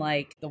one,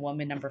 like the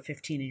woman number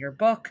 15 in your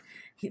book,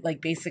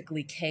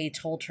 basically Kay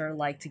told her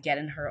like to get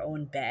in her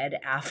own bed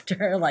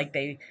after like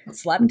they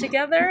slept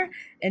together.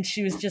 And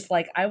she was just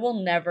like, I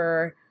will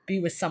never be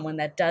with someone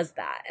that does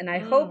that. And I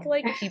hope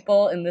like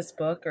people in this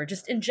book, or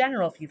just in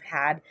general, if you've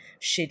had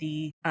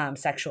shitty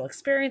sexual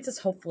experiences,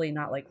 hopefully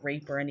not like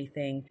rape or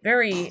anything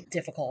very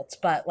difficult,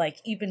 but like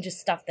even just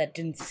stuff that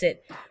didn't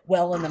sit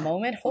well in the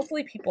moment,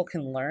 hopefully people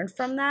can learn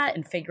from that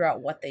and figure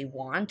out what they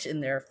want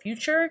in their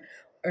future,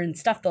 or in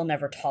stuff they'll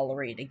never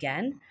tolerate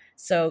again.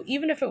 So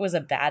even if it was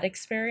a bad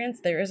experience,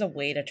 there is a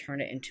way to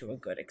turn it into a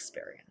good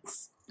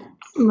experience.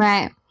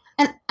 Right.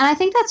 And I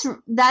think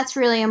that's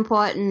really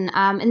important.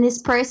 In this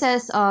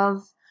process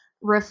of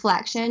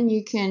reflection,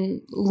 you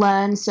can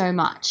learn so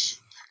much.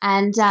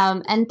 And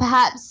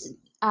perhaps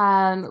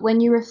when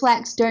you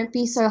reflect, don't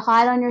be so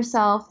hard on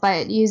yourself,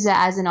 but use it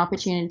as an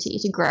opportunity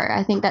to grow.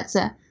 I think that's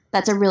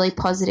a really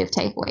positive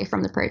takeaway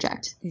from the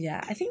project.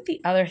 Yeah, I think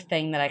the other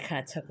thing that I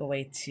kind of took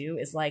away too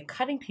is like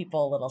cutting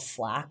people a little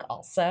slack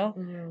also.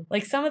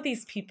 Like some of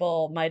these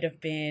people might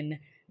have been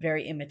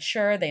very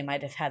immature. They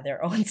might have had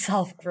their own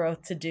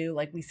self-growth to do.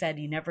 Like we said,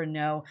 you never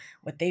know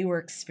what they were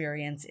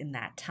experiencing in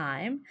that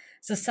time.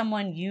 So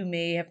someone you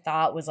may have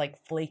thought was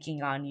like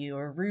flaking on you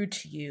or rude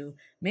to you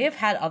may have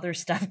had other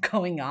stuff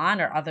going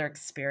on or other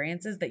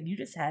experiences that you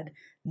just had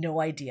no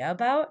idea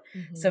about.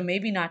 So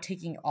maybe not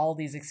taking all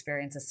these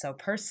experiences so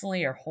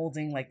personally or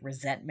holding like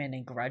resentment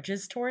and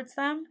grudges towards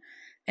them.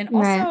 And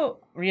also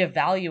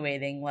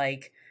reevaluating,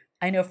 like,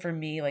 I know for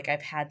me, like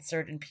I've had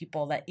certain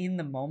people that in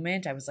the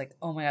moment I was like,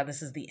 oh my God,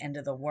 this is the end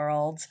of the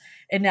world.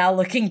 And now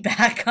looking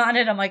back on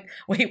it, I'm like,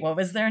 wait, what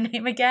was their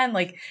name again?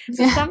 Like,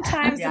 so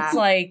sometimes it's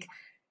like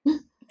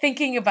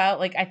thinking about,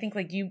 like, I think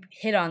like you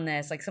hit on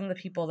this, like some of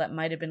the people that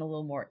might have been a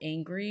little more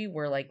angry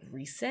were like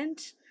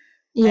recent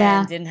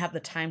and didn't have the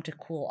time to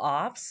cool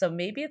off. So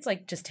maybe it's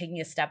like just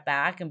taking a step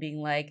back and being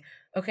like,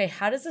 okay,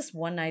 how does this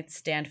one night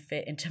stand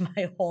fit into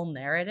my whole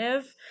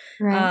narrative?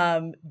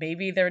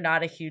 Maybe they're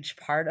not a huge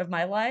part of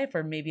my life,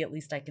 or maybe at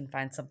least I can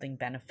find something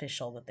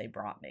beneficial that they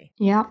brought me.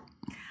 Yeah.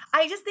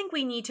 I just think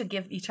we need to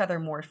give each other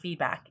more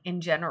feedback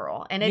in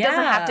general. And it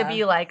doesn't have to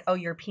be like, oh,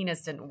 your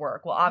penis didn't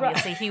work. Well,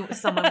 obviously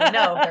someone would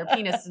know their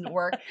penis didn't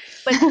work.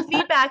 But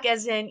feedback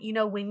as in,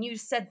 when you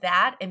said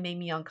that, it made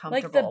me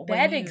uncomfortable. Like the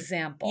bed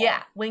example.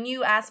 Yeah. When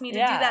you asked me to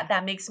do that,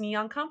 that makes me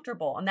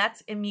uncomfortable. And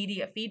that's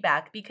immediate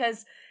feedback,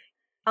 because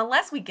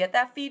unless we get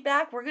that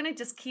feedback, we're going to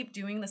just keep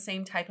doing the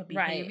same type of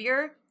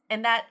behavior.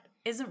 And that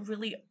isn't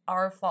really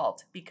our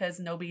fault because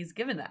nobody's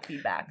given that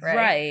feedback, right?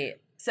 Right.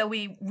 So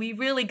we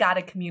really got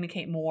to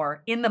communicate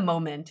more in the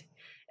moment,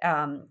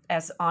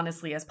 as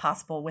honestly as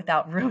possible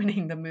without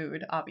ruining the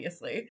mood,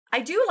 obviously.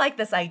 I do like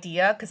this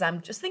idea because I'm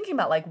just thinking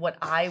about like what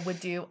I would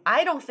do.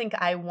 I don't think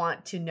I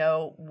want to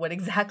know what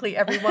exactly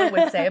everyone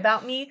would say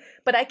about me,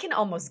 but I can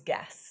almost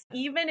guess.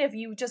 Even if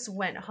you just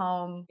went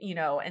home,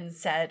 and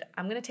said,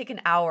 I'm going to take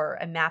an hour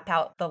and map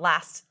out the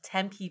last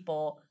 10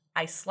 people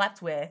I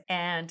slept with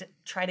and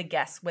try to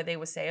guess what they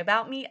would say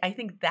about me, I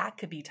think that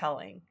could be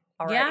telling.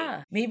 Already.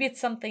 Yeah, maybe it's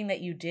something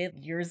that you did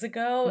years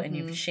ago and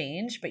you've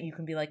changed, but you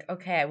can be like,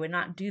 okay, I would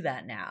not do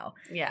that now.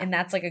 Yeah. And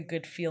that's like a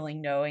good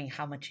feeling, knowing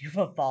how much you've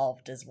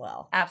evolved as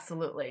well.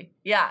 Absolutely.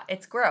 Yeah,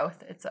 it's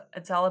growth.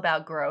 It's all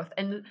about growth.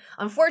 And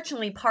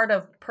unfortunately, part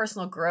of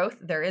personal growth,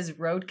 there is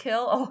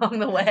roadkill along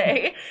the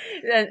way.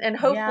 and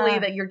hopefully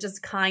that you're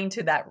just kind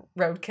to that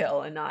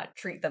roadkill and not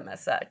treat them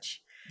as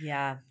such.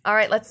 Yeah. All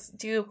right, let's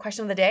do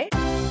question of the day.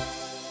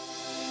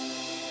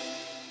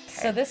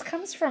 So this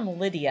comes from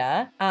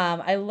Lydia.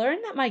 I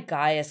learned that my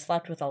guy has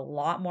slept with a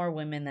lot more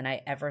women than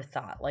I ever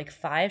thought, like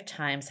 5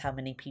 times how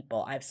many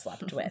people I've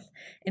slept with.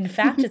 In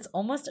fact, it's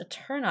almost a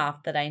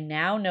turnoff that I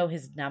now know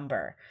his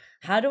number.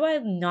 How do I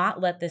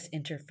not let this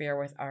interfere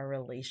with our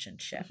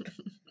relationship?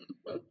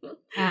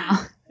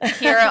 Wow.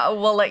 Kira,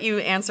 we'll let you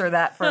answer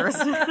that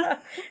first.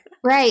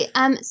 Right.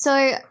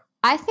 So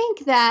I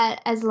think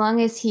that as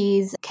long as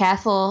he's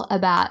careful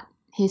about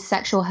his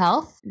sexual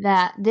health,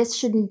 that this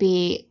shouldn't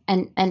be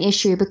an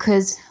issue,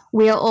 because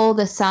we are all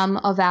the sum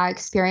of our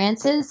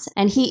experiences,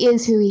 and he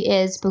is who he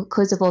is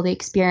because of all the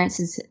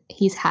experiences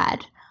he's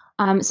had.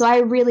 So I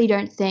really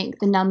don't think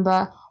the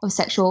number of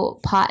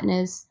sexual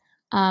partners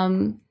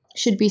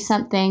should be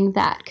something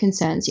that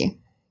concerns you.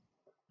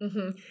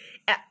 Mm-hmm.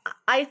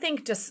 I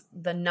think just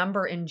the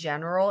number in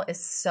general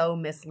is so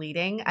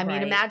misleading. I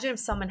mean, imagine if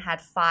someone had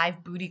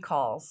 5 booty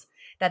calls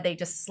that they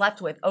just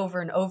slept with over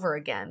and over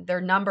again.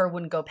 Their number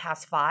wouldn't go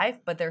past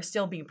 5, but they're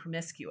still being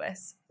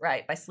promiscuous,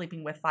 right? By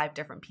sleeping with 5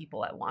 different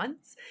people at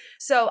once.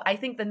 So I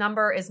think the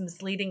number is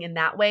misleading in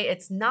that way.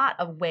 It's not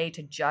a way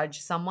to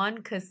judge someone,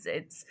 because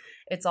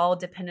it's all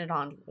dependent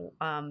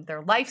on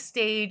their life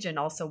stage and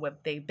also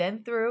what they've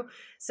been through.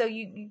 So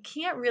you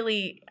can't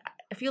really,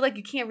 I feel like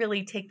you can't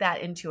really take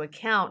that into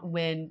account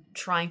when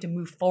trying to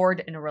move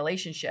forward in a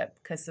relationship,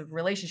 because the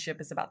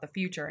relationship is about the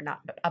future and not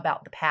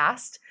about the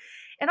past.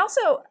 And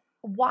also,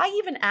 why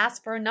even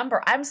ask for a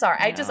number? I'm sorry.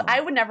 I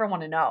would never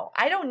want to know.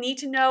 I don't need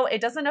to know. It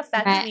doesn't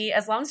affect me.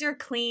 As long as you're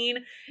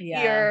clean,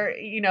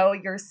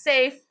 you're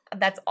safe.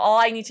 That's all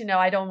I need to know.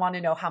 I don't want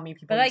to know how many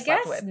people you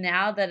slept with. But I guess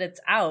now that it's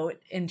out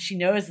and she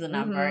knows the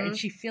number and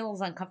she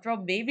feels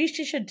uncomfortable, maybe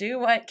she should do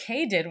what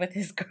Kay did with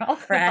his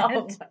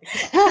girlfriend.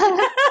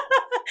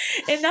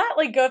 And not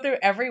like go through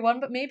everyone,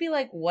 but maybe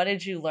like, what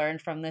did you learn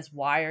from this?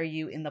 Why are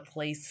you in the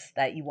place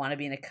that you want to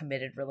be in a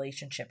committed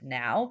relationship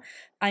now?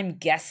 I'm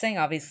guessing,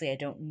 obviously I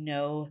don't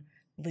know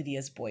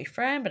Lydia's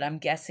boyfriend, but I'm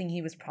guessing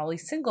he was probably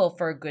single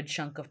for a good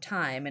chunk of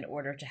time in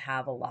order to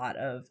have a lot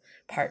of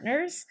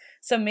partners.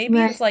 So maybe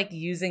it's like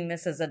using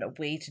this as a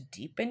way to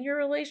deepen your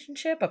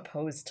relationship,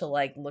 opposed to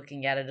like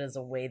looking at it as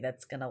a way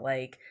that's going to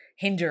like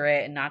hinder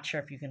it and not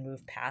sure if you can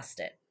move past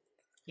it.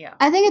 Yeah.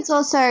 I think it's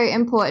also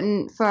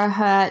important for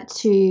her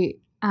to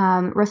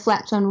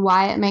reflect on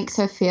why it makes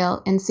her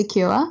feel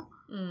insecure.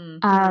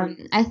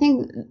 I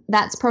think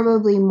that's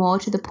probably more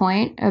to the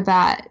point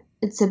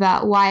it's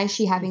about why is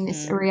she having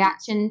this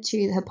reaction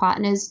to her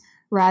partners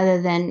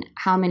rather than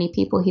how many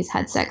people he's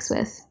had sex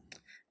with.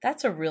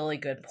 That's a really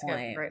good point.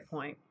 That's a great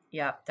point.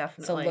 Yeah,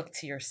 definitely. So look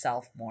to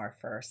yourself more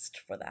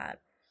first for that.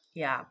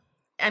 Yeah.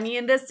 I mean,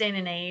 in this day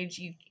and age,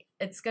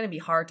 it's going to be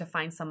hard to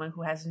find someone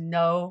who has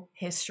no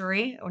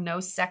history or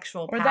no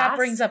sexual past. Or that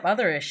brings up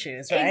other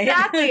issues, right?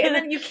 Exactly. And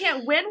then you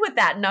can't win with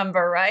that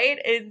number, right?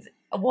 It's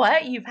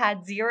what? You've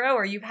had 0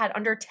 or you've had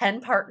under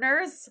 10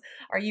 partners?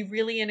 Are you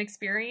really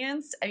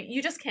inexperienced? I mean,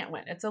 you just can't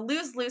win. It's a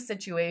lose-lose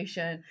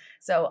situation.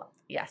 So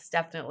yes,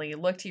 definitely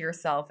look to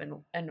yourself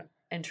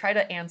and try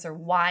to answer,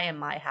 why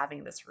am I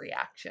having this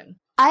reaction?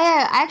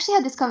 I actually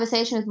had this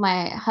conversation with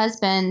my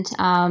husband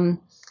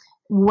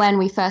when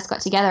we first got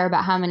together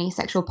about how many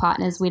sexual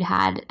partners we'd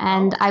had.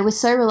 And I was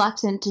so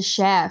reluctant to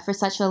share for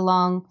such a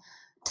long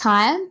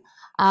time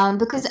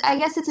because I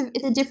guess it's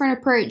a different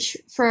approach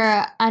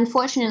for,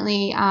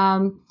 unfortunately,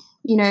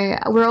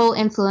 we're all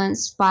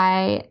influenced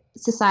by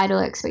societal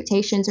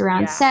expectations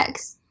around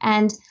sex.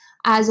 And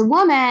as a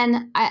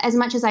woman, as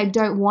much as I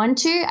don't want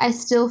to, I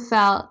still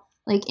felt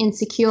like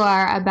insecure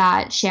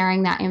about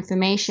sharing that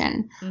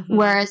information.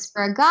 Whereas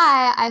for a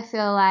guy, I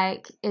feel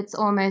like it's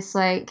almost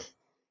like,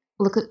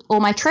 look at all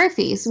my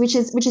trophies, which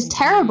is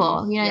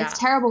terrible. It's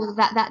terrible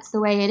that that's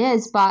the way it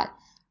is. But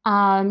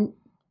no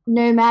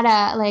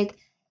matter like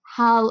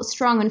how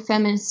strong and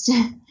feminist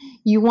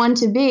you want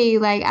to be,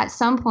 like at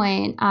some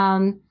point,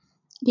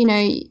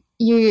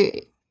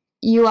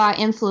 you are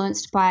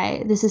influenced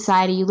by the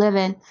society you live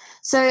in.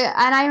 So,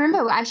 and I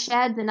remember I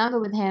shared the number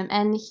with him,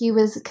 and he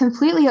was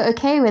completely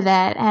okay with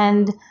it.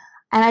 And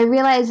I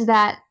realized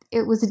that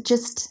it was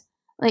just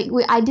like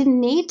I didn't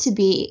need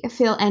to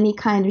feel any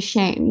kind of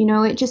shame.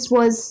 It just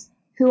was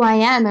who I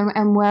am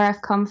and where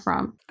I've come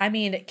from. I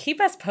mean,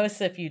 keep us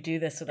posted if you do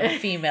this with a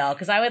female,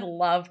 because I would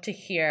love to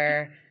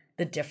hear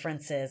the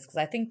differences, because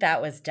I think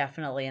that was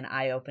definitely an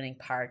eye-opening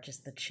part,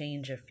 just the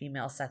change of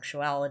female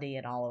sexuality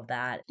and all of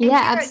that.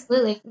 Yeah,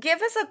 absolutely.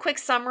 Give us a quick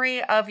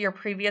summary of your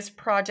previous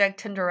project,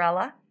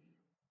 Tinderella.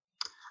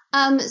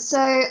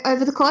 So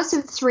over the course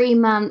of 3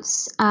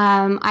 months,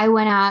 I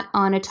went out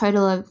on a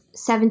total of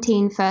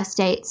 17 first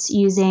dates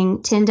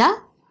using Tinder.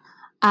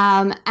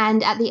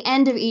 And at the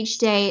end of each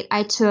date,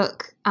 I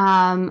took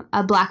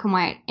a black and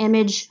white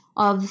image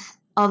of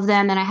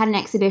them, and I had an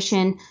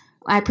exhibition.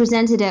 I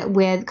presented it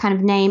with kind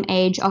of name,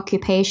 age,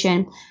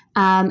 occupation,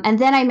 and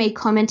then I made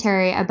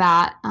commentary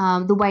about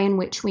the way in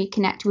which we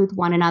connect with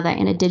one another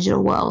in a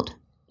digital world.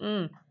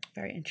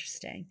 Very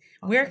interesting.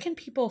 Where can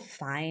people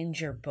find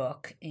your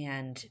book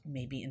and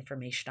maybe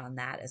information on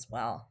that as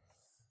well?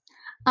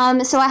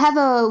 So I have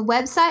a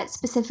website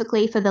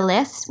specifically for The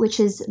List, which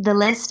is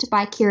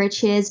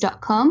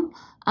thelist.kiracheers.com.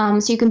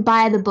 So you can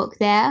buy the book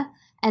there.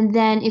 And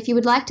then if you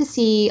would like to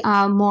see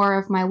more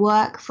of my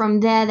work from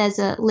there, there's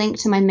a link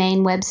to my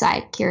main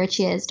website,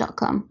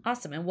 kiracheers.com.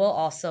 Awesome. And we'll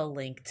also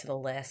link to The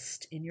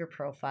List in your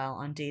profile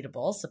on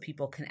Dateable so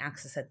people can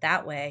access it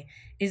that way.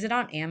 Is it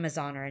on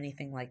Amazon or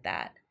anything like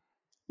that?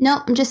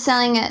 No, I'm just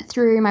selling it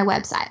through my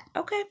website.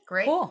 Okay,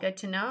 Great. cool. Good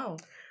to know.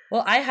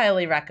 Well, I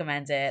highly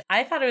recommend it.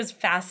 I thought it was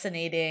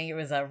fascinating. It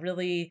was a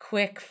really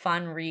quick,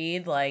 fun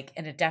read,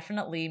 and it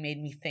definitely made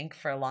me think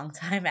for a long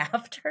time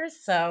after.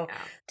 So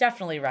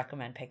definitely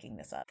recommend picking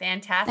this up.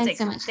 Fantastic. Thanks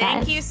so much,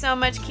 Thank guys. you so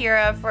much,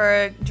 Kira,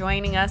 for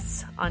joining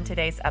us on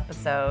today's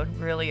episode.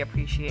 Really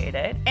appreciate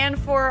it. And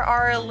for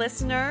our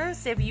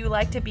listeners, if you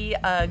like to be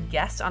a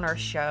guest on our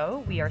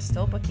show, we are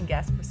still booking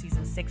guests for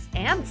season 6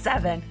 and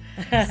 7.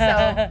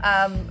 So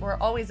we're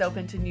always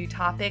open to new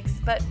topics,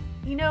 but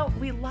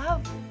we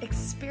love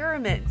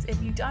experiments.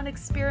 If you've done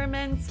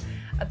experiments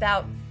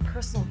about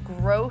personal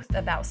growth,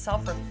 about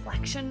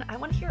self-reflection, I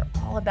want to hear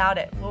all about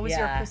it. What was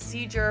your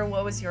procedure?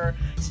 What was your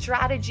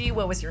strategy?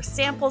 What was your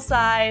sample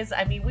size?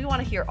 I mean, we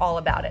want to hear all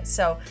about it.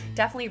 So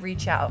definitely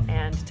reach out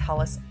and tell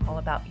us all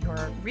about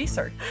your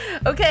research.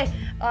 Okay,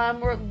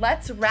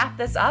 let's wrap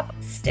this up.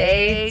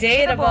 Stay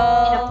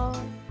dateable.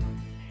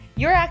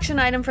 Your action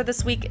item for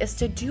this week is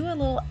to do a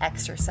little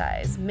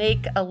exercise.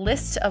 Make a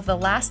list of the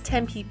last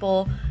 10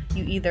 people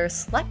you either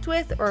slept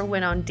with or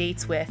went on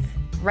dates with.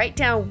 Write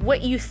down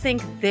what you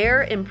think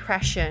their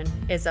impression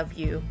is of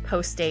you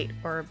post-date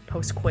or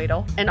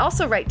post-coital. And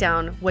also write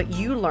down what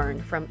you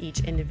learned from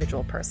each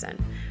individual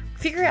person.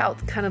 Figure out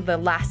kind of the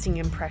lasting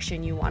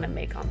impression you want to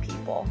make on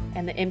people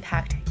and the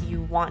impact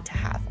you want to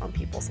have on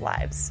people's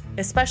lives,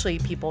 especially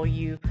people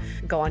you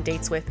go on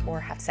dates with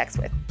or have sex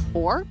with.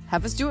 Or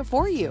have us do it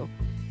for you.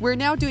 We're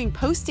now doing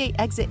post-date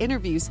exit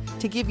interviews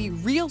to give you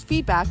real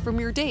feedback from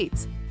your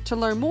dates. To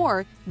learn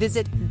more,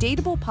 visit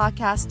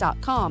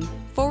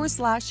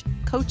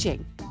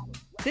dateablepodcast.com/coaching.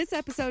 This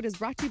episode is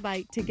brought to you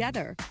by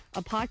Together,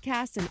 a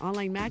podcast and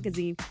online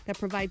magazine that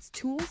provides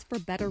tools for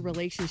better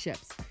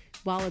relationships.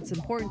 While it's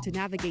important to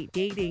navigate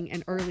dating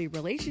and early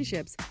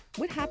relationships,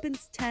 what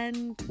happens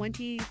 10,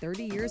 20,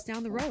 30 years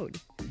down the road?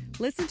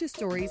 Listen to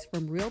stories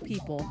from real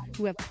people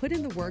who have put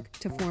in the work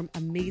to form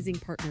amazing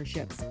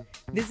partnerships.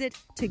 Visit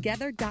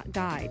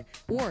together.guide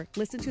or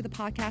listen to the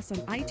podcast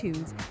on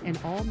iTunes and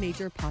all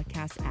major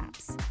podcast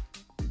apps.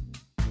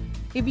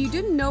 If you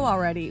didn't know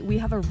already, we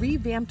have a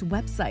revamped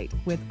website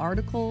with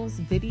articles,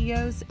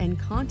 videos, and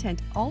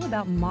content all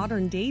about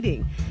modern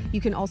dating. You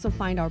can also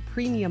find our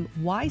premium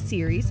Why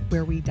series,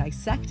 where we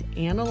dissect,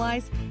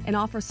 analyze, and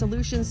offer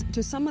solutions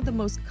to some of the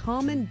most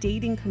common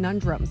dating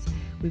conundrums.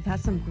 We've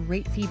had some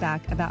great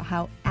feedback about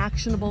how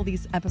actionable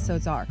these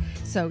episodes are,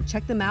 so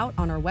check them out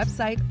on our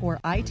website or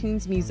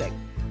iTunes Music.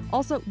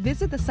 Also,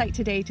 visit the site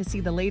today to see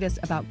the latest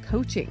about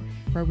coaching,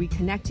 where we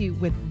connect you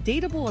with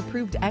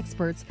Dateable-approved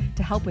experts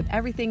to help with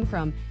everything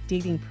from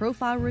dating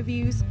profile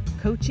reviews,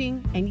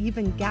 coaching, and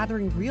even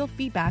gathering real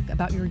feedback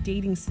about your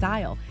dating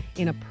style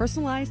in a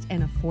personalized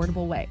and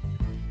affordable way.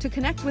 To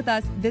connect with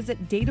us,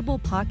 visit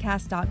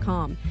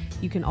dateablepodcast.com.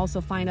 You can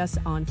also find us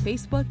on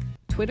Facebook,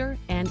 Twitter,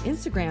 and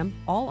Instagram,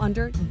 all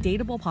under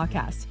Dateable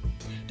Podcast.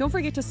 Don't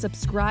forget to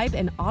subscribe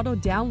and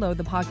auto-download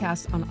the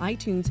podcast on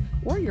iTunes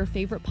or your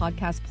favorite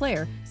podcast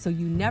player so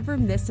you never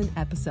miss an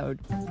episode.